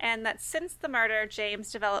 and that since the murder,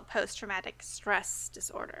 James developed post-traumatic stress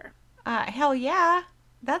disorder. Hell yeah.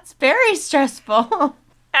 That's very stressful.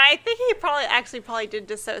 And I think he probably did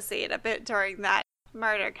dissociate a bit during that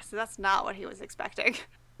murder, because that's not what he was expecting.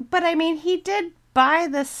 But I mean, he did buy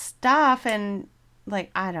the stuff and,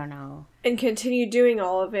 like, I don't know. And continue doing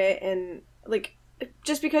all of it, and, like,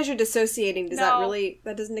 just because you're dissociating,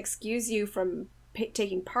 that doesn't excuse you from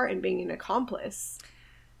taking part in being an accomplice.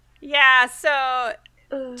 Yeah, so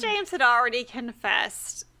James had already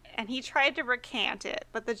confessed, and he tried to recant it,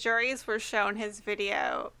 but the juries were shown his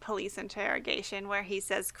video police interrogation where he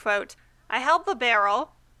says, quote, "I held the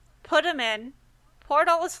barrel, put him in, poured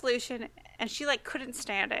all the solution, and she, like, couldn't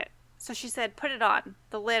stand it. So she said, put it on,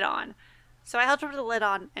 the lid on. So I helped her with the lid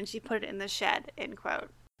on, and she put it in the shed," end quote.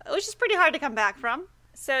 Which is pretty hard to come back from.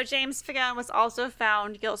 So James Fagon was also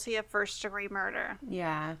found guilty of first-degree murder.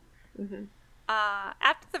 Yeah. Mm-hmm.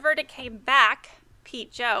 After the verdict came back,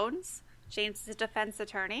 Pete Jones, James's defense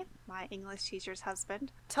attorney, my English teacher's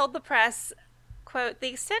husband, told the press, quote, "The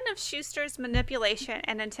extent of Schuster's manipulation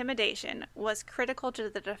and intimidation was critical to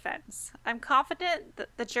the defense. I'm confident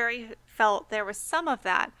that the jury felt there was some of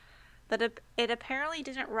that, but it apparently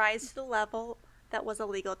didn't rise to the level that was a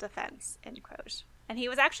legal defense," end quote. And he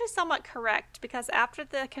was actually somewhat correct, because after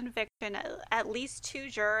the conviction, at least 2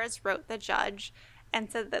 jurors wrote the judge and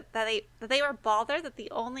said that they were bothered that the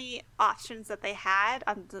only options that they had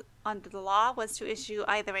under the law was to issue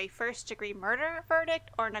either a first-degree murder verdict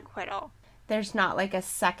or an acquittal. There's not like a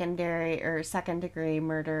secondary or second-degree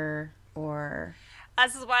murder or...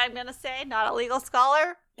 This is why I'm going to say not a legal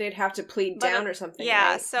scholar. They'd have to plead down or something,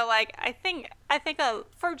 yeah, right? So, like, I think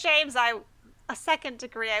for James, a second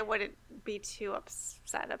degree I wouldn't be too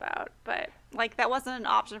upset about. But, like, that wasn't an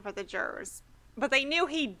option for the jurors. But they knew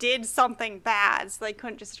he did something bad, so they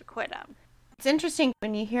couldn't just acquit him. It's interesting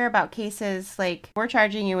when you hear about cases like, we're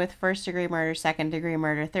charging you with first-degree murder, second-degree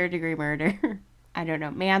murder, third-degree murder. I don't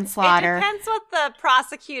know, manslaughter. It depends what the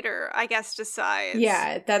prosecutor, I guess, decides.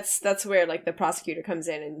 Yeah, that's where, like, the prosecutor comes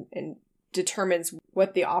in and determines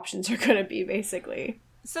what the options are going to be, basically.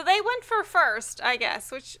 So they went for first, I guess,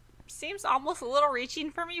 which seems almost a little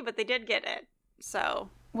reaching for me, but they did get it. So...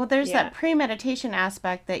 Well, there's that premeditation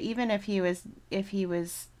aspect that even if he was,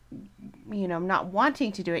 not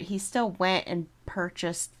wanting to do it, he still went and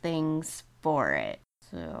purchased things for it.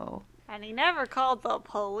 So. And he never called the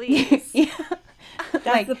police. Yeah.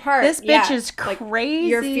 That's the part. This bitch is crazy. Like,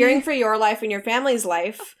 you're fearing for your life and your family's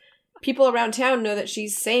life. People around town know that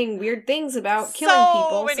she's saying weird things about killing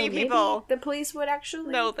people. Many people. The police would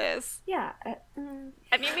actually know this. Yeah. And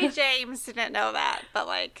maybe James didn't know that, but,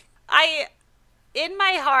 like, in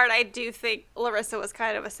my heart, I do think Larissa was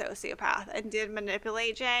kind of a sociopath and did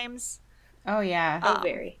manipulate James. Oh, yeah.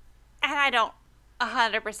 Very. And I don't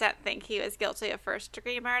 100% think he was guilty of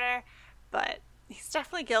first-degree murder, but he's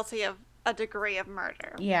definitely guilty of a degree of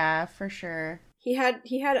murder. Yeah, for sure. He had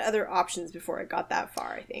other options before it got that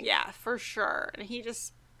far, I think. Yeah, for sure. And he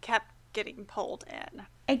just kept getting pulled in.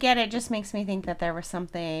 Again, it just makes me think that there was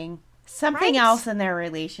something Right. else in their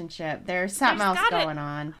relationship. There's something else going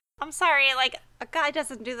on. I'm sorry, like, a guy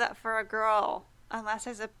doesn't do that for a girl unless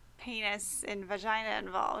there's a penis and vagina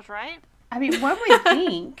involved, right? I mean, one would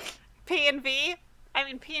think. P and V? I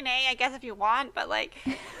mean, P and A, I guess, if you want, but, like,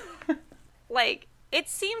 it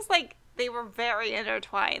seems like they were very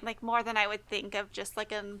intertwined, like, more than I would think of just,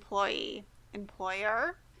 like, an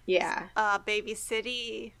employer. Yeah.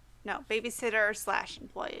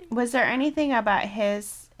 Babysitter/employee. Was there anything about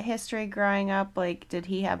his history growing up? Like, did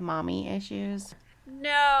he have mommy issues?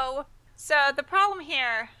 No. So the problem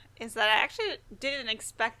here is that I actually didn't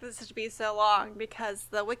expect this to be so long, because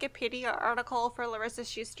the Wikipedia article for Larissa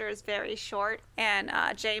Schuster is very short, and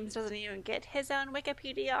James doesn't even get his own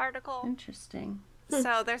Wikipedia article. Interesting.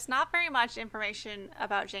 So there's not very much information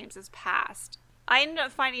about James's past. I ended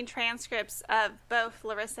up finding transcripts of both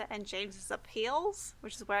Larissa and James's appeals,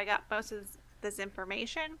 which is where I got most of this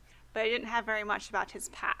information, but I didn't have very much about his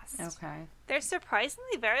past. Okay. There's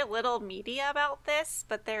surprisingly very little media about this,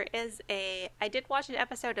 but I did watch an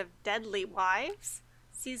episode of Deadly Wives,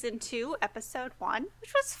 Season 2, Episode 1,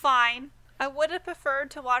 which was fine. I would have preferred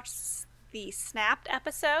to watch the Snapped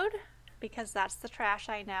episode, because that's the trash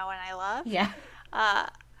I know and I love. Yeah.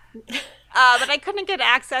 But I couldn't get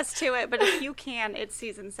access to it, but if you can, it's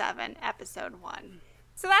Season 7, Episode 1.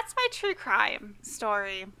 So that's my true crime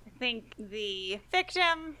story. I think the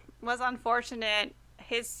victim was unfortunate.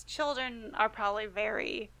 His children are probably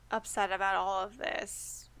very upset about all of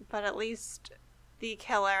this, but at least the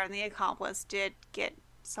killer and the accomplice did get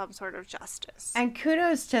some sort of justice. And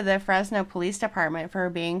kudos to the Fresno Police Department for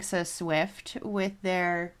being so swift with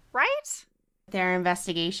their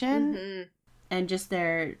investigation and just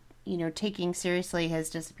their, taking seriously his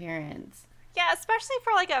disappearance. Yeah, especially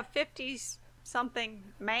for like a 50-something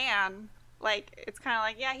man. Like, it's kind of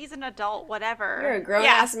like, yeah, he's an adult, whatever. You're a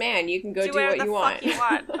grown-ass man. You can go do what you want. Fuck you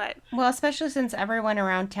want, but... Well, especially since everyone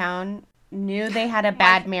around town knew they had a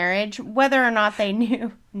bad marriage, whether or not they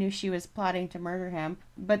knew she was plotting to murder him.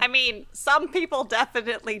 But I mean, some people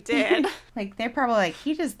definitely did. Like, they're probably like,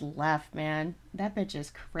 he just left, man. That bitch is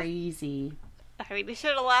crazy. I mean, he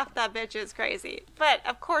should have left. That bitch is crazy. But,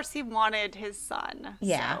 of course, he wanted his son.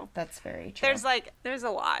 Yeah, so that's very true. There's a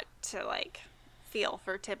lot to, feel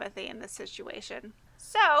for Timothy in this situation.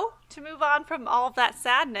 So, to move on from all of that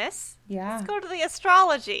sadness, let's go to the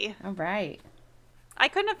astrology. All right. I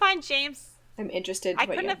couldn't find James. I'm interested. I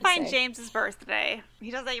couldn't find James's birthday.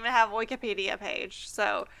 He doesn't even have a Wikipedia page.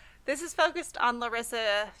 So, this is focused on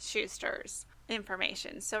Larissa Schuster's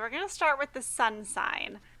information. So, we're going to start with the sun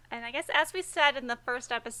sign. And I guess as we said in the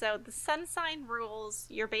first episode, the sun sign rules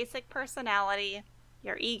your basic personality,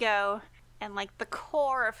 your ego, and the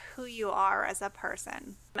core of who you are as a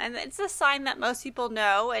person. And it's a sign that most people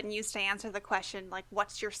know and use to answer the question,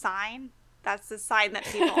 what's your sign? That's the sign that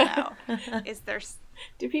people know.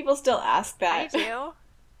 Do people still ask that? I do.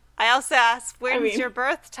 I also ask, when's your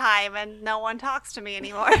birth time? And no one talks to me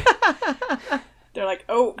anymore. They're like,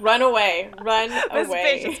 oh, run away. Run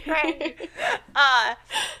away. This bitch is crazy.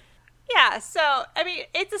 Yeah, so,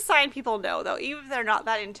 it's a sign people know, though. Even if they're not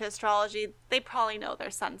that into astrology, they probably know their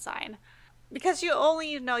sun sign. Because you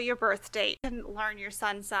only know your birth date and learn your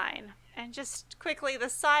sun sign. And just quickly, the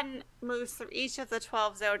sun moves through each of the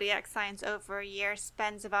 12 zodiac signs over a year,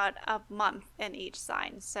 spends about a month in each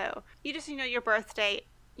sign. So you just know your birth date,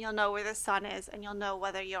 you'll know where the sun is, and you'll know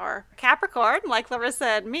whether you're Capricorn, like Larissa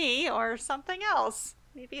and me, or something else.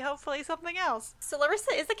 Maybe, hopefully, something else. So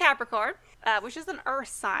Larissa is a Capricorn, which is an earth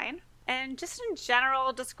sign. And just in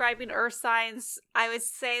general, describing earth signs, I would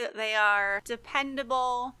say that they are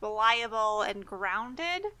dependable, reliable, and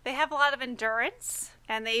grounded. They have a lot of endurance,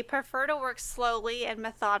 and they prefer to work slowly and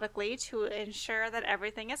methodically to ensure that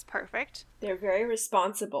everything is perfect. They're very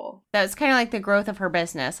responsible. That's kind of like the growth of her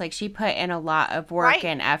business. She put in a lot of work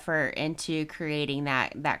and effort into creating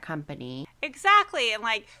that company. Exactly. And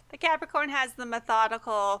the Capricorn has the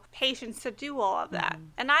methodical patience to do all of that. Mm-hmm.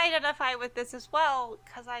 And I identify with this as well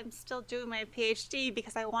because I'm still doing my PhD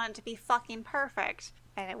because I want it to be fucking perfect.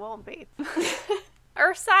 And it won't be.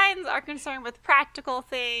 Earth signs are concerned with practical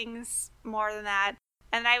things more than that.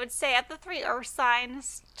 And I would say of the three earth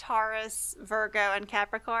signs, Taurus, Virgo, and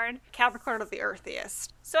Capricorn are the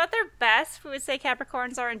earthiest. So at their best, we would say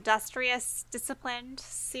Capricorns are industrious, disciplined,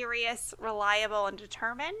 serious, reliable, and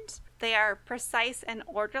determined. They are precise and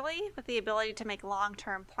orderly with the ability to make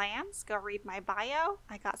long-term plans. Go read my bio.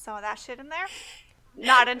 I got some of that shit in there.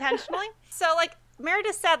 Not intentionally. So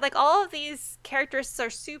Meredith said, all of these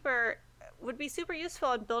characteristics would be super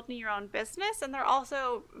useful in building your own business, and they're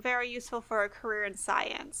also very useful for a career in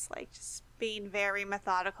science, just being very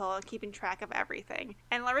methodical and keeping track of everything.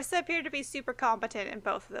 And Larissa appeared to be super competent in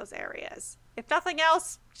both of those areas. If nothing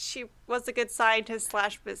else, she was a good scientist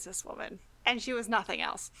 / businesswoman, and she was nothing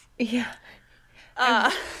else. Yeah.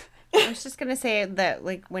 I was just gonna say that,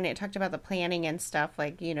 when it talked about the planning and stuff,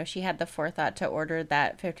 she had the forethought to order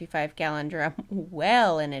that 55-gallon drum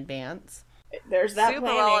well in advance. There's that super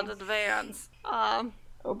planning. well in advance. Oh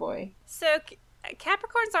boy. So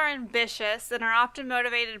Capricorns are ambitious and are often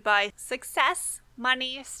motivated by success,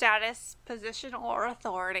 money, status, position, or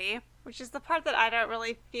authority, which is the part that I don't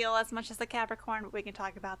really feel as much as the Capricorn, but we can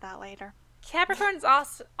talk about that later. Capricorns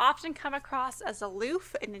often come across as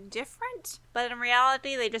aloof and indifferent, but in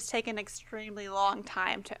reality, they just take an extremely long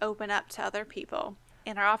time to open up to other people,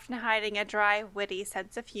 and are often hiding a dry, witty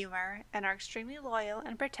sense of humor, and are extremely loyal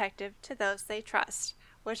and protective to those they trust,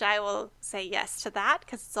 which I will say yes to that,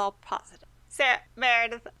 because it's all positive. Sarah,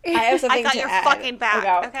 Meredith, I have something I got to your add fucking back,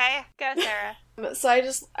 about... okay? Go, Sarah.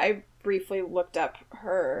 So I briefly looked up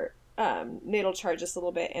her natal chart just a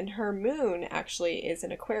little bit, and her moon actually is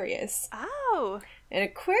an Aquarius. Oh. And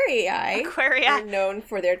Aquarii are known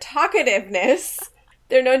for their talkativeness.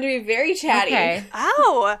 They're known to be very chatty. Okay.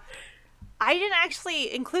 Oh. I didn't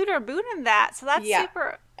actually include our moon in that, so that's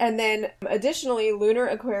super... And then, additionally, lunar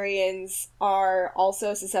Aquarians are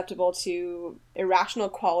also susceptible to irrational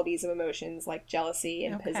qualities of emotions like jealousy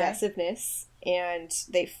and possessiveness, and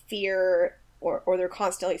they fear or they're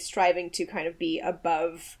constantly striving to kind of be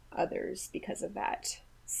above others because of that.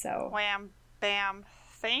 So wham, bam,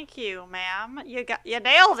 thank you, ma'am. You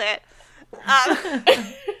nailed it.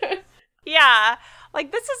 Yeah,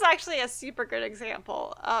 like this is actually a super good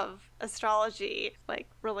example of astrology, like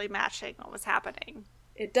really matching what was happening.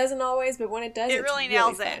 It doesn't always, but when it does, it really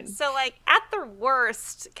nails fun. it. So, like, at their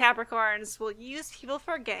worst, Capricorns will use people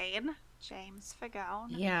for gain. James Fagone.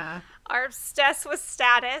 Yeah. Are obsessed with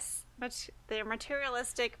status. They're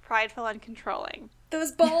materialistic, prideful, and controlling.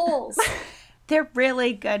 Those bowls. They're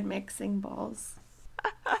really good mixing bowls.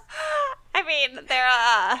 I mean,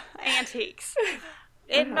 they're antiques.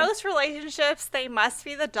 In most relationships, they must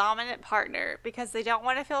be the dominant partner because they don't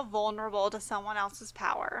want to feel vulnerable to someone else's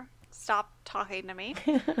power. Stop talking to me.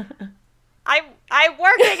 I'm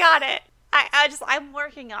working on it. I'm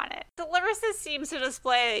working on it. So Larissa seems to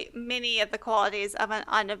display many of the qualities of an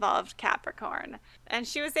unevolved Capricorn, and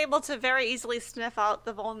she was able to very easily sniff out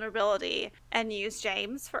the vulnerability and use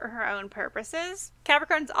James for her own purposes.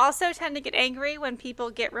 Capricorns also tend to get angry when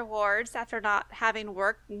people get rewards after not having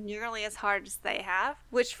worked nearly as hard as they have,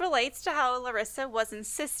 which relates to how Larissa was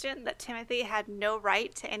insistent that Timothy had no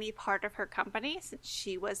right to any part of her company since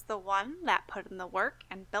she was the one that put in the work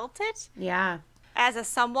and built it. Yeah. As a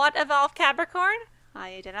somewhat evolved Capricorn, I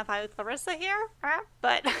identify with Larissa here,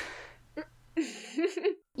 but...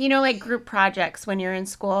 You know, like group projects when you're in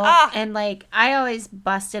school, and like I always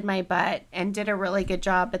busted my butt and did a really good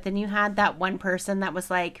job, but then you had that one person that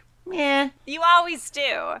was like, meh. You always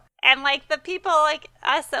do. And like the people like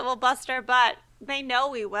us that will bust our butt, they know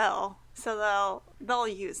we will, so they'll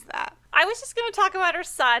use that. I was just going to talk about her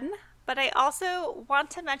sun, but I also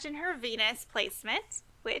want to mention her Venus placement,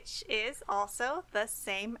 which is also the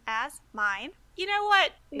same as mine. You know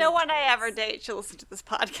what? No one I ever date should listen to this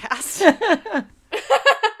podcast.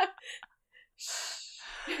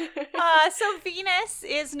 So Venus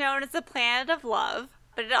is known as the planet of love,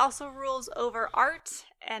 but it also rules over art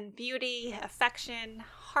and beauty, affection,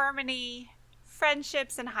 harmony,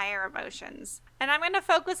 friendships, and higher emotions. And I'm going to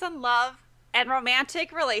focus on love and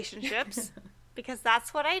romantic relationships. Because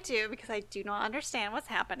that's what I do, because I do not understand what's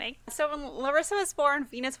happening. So when Larissa was born,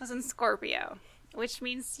 Venus was in Scorpio, which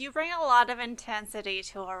means you bring a lot of intensity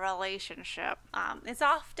to a relationship. It's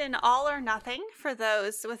often all or nothing for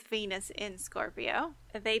those with Venus in Scorpio.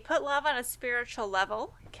 They put love on a spiritual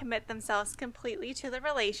level, commit themselves completely to the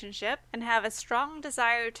relationship, and have a strong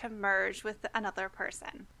desire to merge with another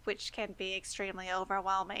person, which can be extremely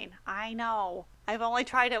overwhelming. I know. I've only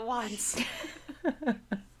tried it once.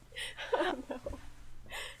 Oh, no.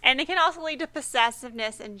 And it can also lead to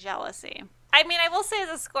possessiveness and jealousy. I mean, I will say as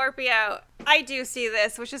a Scorpio, I do see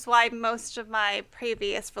this, which is why most of my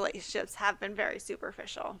previous relationships have been very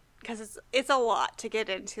superficial. Because it's a lot to get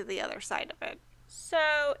into the other side of it.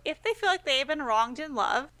 So, if they feel like they've been wronged in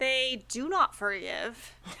love, they do not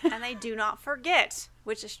forgive, and they do not forget,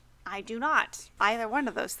 which is, I do not. Either one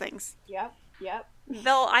of those things. Yep.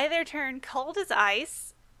 They'll either turn cold as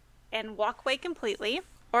ice and walk away completely,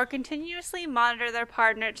 or continuously monitor their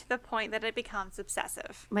partner to the point that it becomes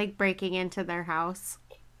obsessive. Like breaking into their house.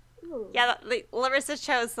 Ooh. Yeah, Larissa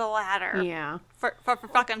chose the latter. Yeah. For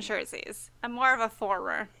fucking shirtsies. I'm more of a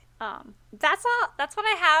former. That's all. That's what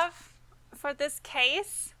I have for this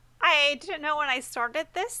case. I didn't know when I started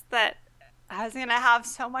this that I was going to have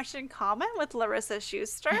so much in common with Larissa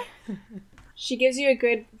Schuster. She gives you a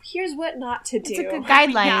good, here's what not to do. It's a good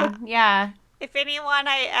guideline. Yeah. If anyone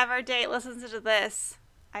I ever date listens to this,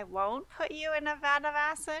 I won't put you in a vat of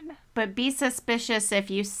acid. But be suspicious if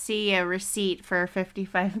you see a receipt for a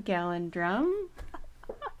 55-gallon drum.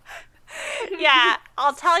 Yeah,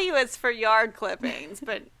 I'll tell you it's for yard clippings,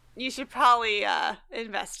 but you should probably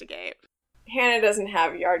investigate. Hannah doesn't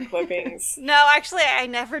have yard clippings. No, actually, I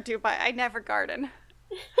never do. I never garden.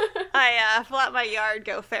 I let my yard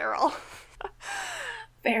go feral.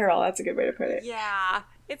 Feral, that's a good way to put it. Yeah,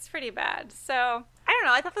 it's pretty bad. So, I don't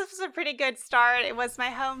know. I thought this was a pretty good start. It was my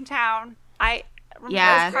hometown. I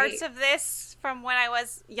remember parts of this from when I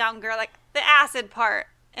was younger, like the acid part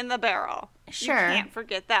in the barrel. Sure. You can't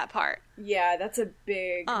forget that part. Yeah, that's a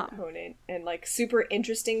big component and like super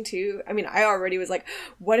interesting too. I mean, I already was like,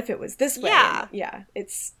 what if it was this way? Yeah. And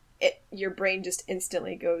yeah, your brain just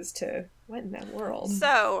instantly goes to what in that world?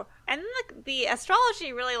 So, and then the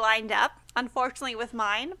astrology really lined up, unfortunately with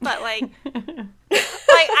mine, but like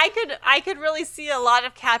I could really see a lot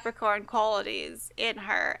of Capricorn qualities in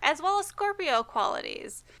her, as well as Scorpio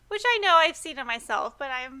qualities, which I know I've seen in myself,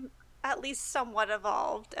 but I'm at least somewhat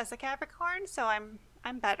evolved as a Capricorn, so I'm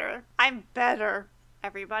better. I'm better,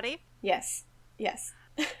 everybody. Yes.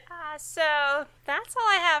 So that's all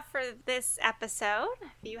I have for this episode.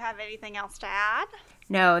 Do you have anything else to add?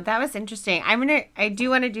 No, that was interesting. I do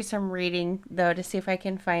want to do some reading though to see if I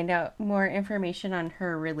can find out more information on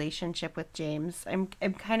her relationship with James. I'm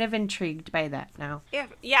kind of intrigued by that now. If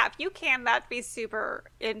you can, that'd be super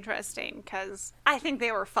interesting because I think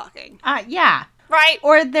they were fucking. Yeah. Right?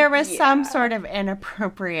 Or there was some sort of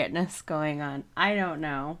inappropriateness going on. I don't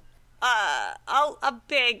know. A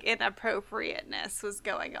big inappropriateness was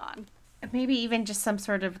going on. Maybe even just some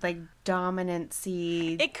sort of like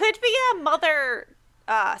dominancy. It could be a mother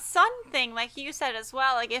son thing, like you said as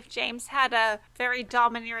well. Like if James had a very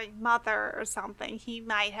domineering mother or something, he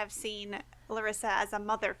might have seen Larissa as a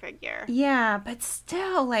mother figure. Yeah, but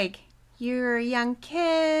still, like, you're a young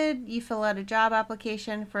kid, you fill out a job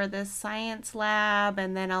application for this science lab,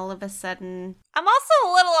 and then all of a sudden... I'm also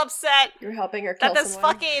a little upset you're helping her kill that this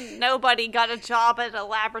someone. fucking nobody got a job at a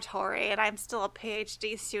laboratory, and I'm still a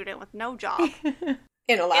PhD student with no job.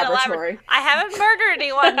 In a laboratory. I haven't murdered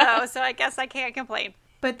anyone, though, so I guess I can't complain.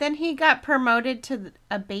 But then he got promoted to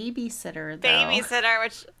a babysitter, though. Babysitter,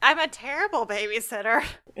 which I'm a terrible babysitter.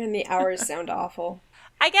 And the hours sound awful.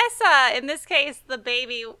 I guess in this case, the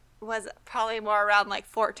baby was probably more around like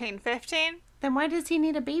 14, 15. Then why does he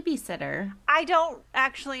need a babysitter? I don't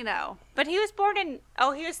actually know. But he was born in...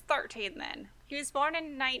 Oh, he was 13 then. He was born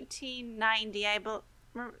in 1990,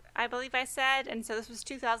 I believe I said. And so this was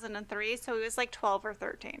 2003, so he was like 12 or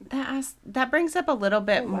 13. That brings up a little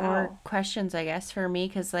bit wow. more questions, I guess, for me.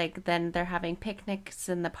 Because, like, then they're having picnics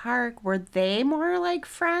in the park. Were they more like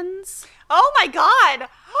friends? Oh, my God!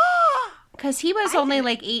 Because he was only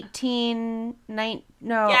like 18, no.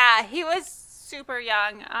 Yeah, he was super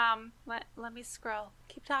young. Let me scroll.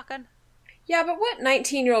 Keep talking. Yeah, but what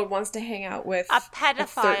 19-year-old wants to hang out with a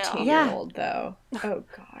pedophile? 13-year-old, though? Oh,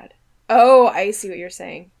 God. Oh, I see what you're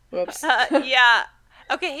saying. Whoops. Yeah.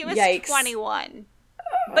 Okay, he was Yikes. 21.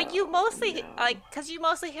 But you mostly, because you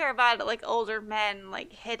mostly hear about it, like, older men,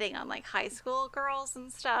 like, hitting on, like, high school girls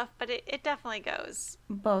and stuff. But it definitely goes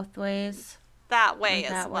both ways. That way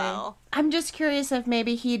as well. I'm just curious if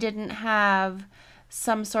maybe he didn't have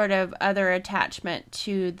some sort of other attachment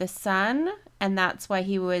to the son, and that's why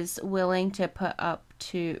he was willing to put up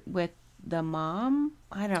with the mom.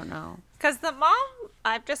 I don't know. Because the mom,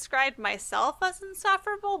 I've described myself as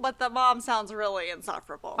insufferable, but the mom sounds really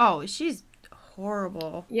insufferable. Oh, she's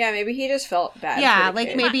horrible. Yeah, maybe he just felt bad. Yeah, for the like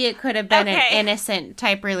kid. maybe it could have been an innocent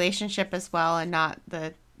type relationship as well, and not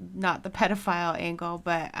the pedophile angle,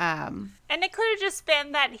 but and it could have just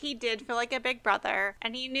been that he did feel like a big brother,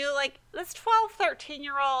 and he knew, like, this 12,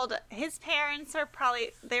 13-year-old, his parents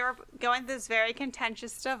they were going through this very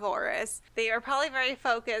contentious divorce. They were probably very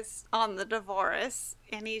focused on the divorce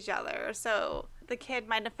and each other, so the kid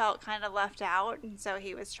might have felt kind of left out, and so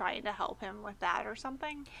he was trying to help him with that or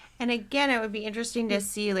something. And again, it would be interesting to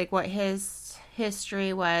see, like, what his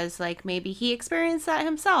history was. Like, maybe he experienced that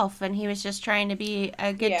himself, and he was just trying to be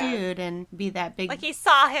a good dude and be that big... Like, he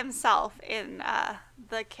saw himself in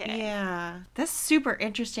the kid. Yeah. That's super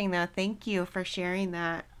interesting, though. Thank you for sharing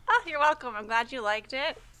that. Oh, you're welcome. I'm glad you liked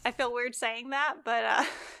it. I feel weird saying that, but...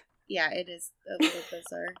 Yeah, it is a little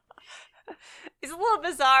bizarre. It's a little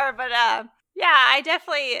bizarre, but yeah,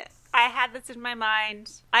 I had this in my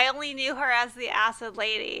mind. I only knew her as the acid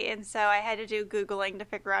lady, and so I had to do Googling to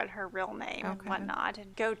figure out her real name and whatnot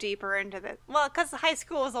and go deeper into this. Well, because high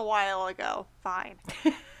school was a while ago. Fine.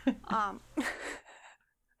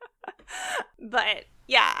 But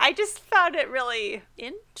yeah, I just found it really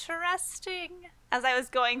interesting as I was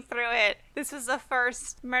going through it. This was the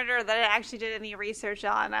first murder that I actually did any research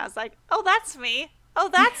on. I was like, oh, that's me.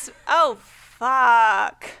 Oh,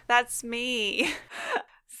 fuck. That's me.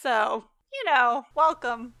 So,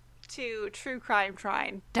 welcome to True Crime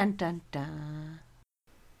Trine. Dun, dun, dun.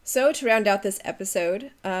 So, to round out this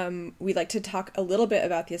episode, we'd like to talk a little bit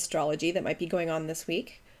about the astrology that might be going on this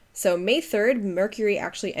week. So, May 3rd, Mercury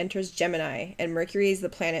actually enters Gemini, and Mercury is the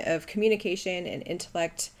planet of communication and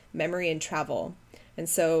intellect, memory, and travel. And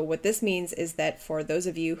so, what this means is that for those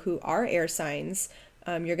of you who are air signs,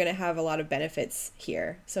 you're going to have a lot of benefits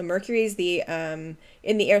here. So Mercury is in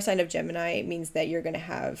the air sign of Gemini. It means that you're going to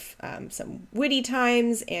have some witty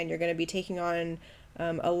times, and you're going to be taking on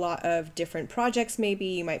a lot of different projects maybe.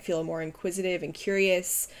 You might feel more inquisitive and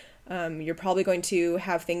curious. You're probably going to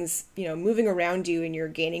have things, moving around you, and you're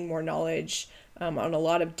gaining more knowledge on a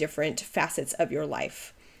lot of different facets of your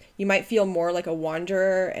life. You might feel more like a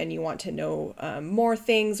wanderer, and you want to know more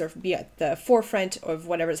things or be at the forefront of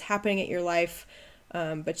whatever's happening at your life.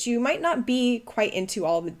 But you might not be quite into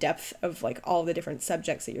all the depth of, like, all the different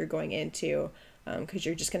subjects that you're going into, because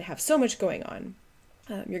you're just going to have so much going on.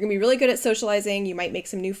 You're going to be really good at socializing. You might make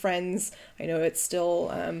some new friends. I know it's still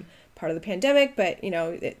part of the pandemic, but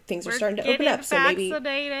things are starting to open up. So maybe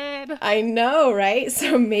I know, right?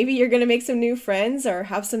 So maybe you're going to make some new friends or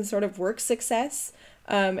have some sort of work success.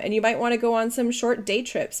 And you might want to go on some short day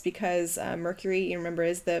trips because Mercury, you remember,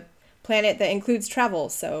 is the planet that includes travel.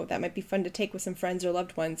 So that might be fun to take with some friends or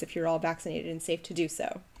loved ones if you're all vaccinated and safe to do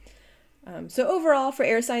so. So overall, for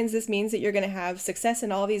air signs, this means that you're going to have success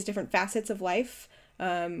in all these different facets of life.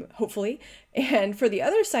 Hopefully. And for the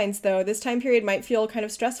other signs, though, this time period might feel kind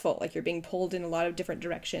of stressful, like you're being pulled in a lot of different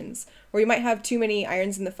directions, or you might have too many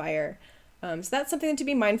irons in the fire. So that's something to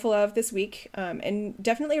be mindful of this week. And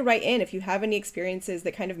definitely write in if you have any experiences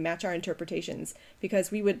that kind of match our interpretations, because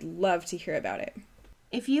we would love to hear about it.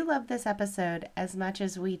 If you love this episode as much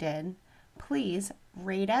as we did, please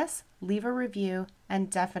rate us, leave a review, and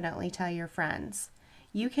definitely tell your friends.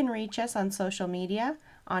 You can reach us on social media,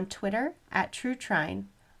 on Twitter at TrueTrine,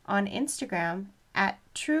 on Instagram at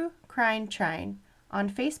TrueCrimeTrine, on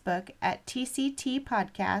Facebook at TCT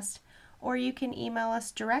Podcast, or you can email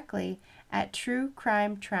us directly at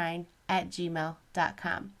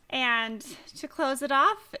truecrimetrine@gmail.com. And to close it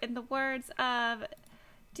off, in the words of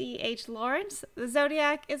D.H. Lawrence, the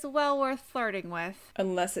Zodiac is well worth flirting with.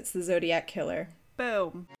 Unless it's the Zodiac Killer.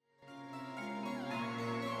 Boom.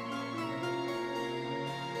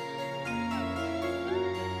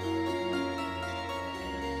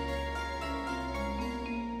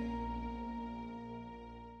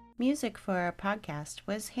 Music for our podcast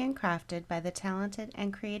was handcrafted by the talented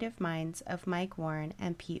and creative minds of Mike Warren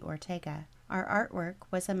and Pete Ortega. Our artwork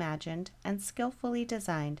was imagined and skillfully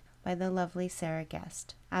designed by the lovely Sarah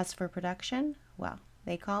Guest. As for production, well,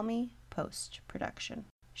 they call me post-production.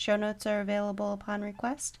 Show notes are available upon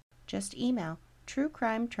request. Just email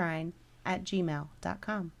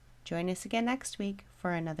truecrimetrine@gmail.com. Join us again next week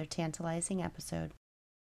for another tantalizing episode.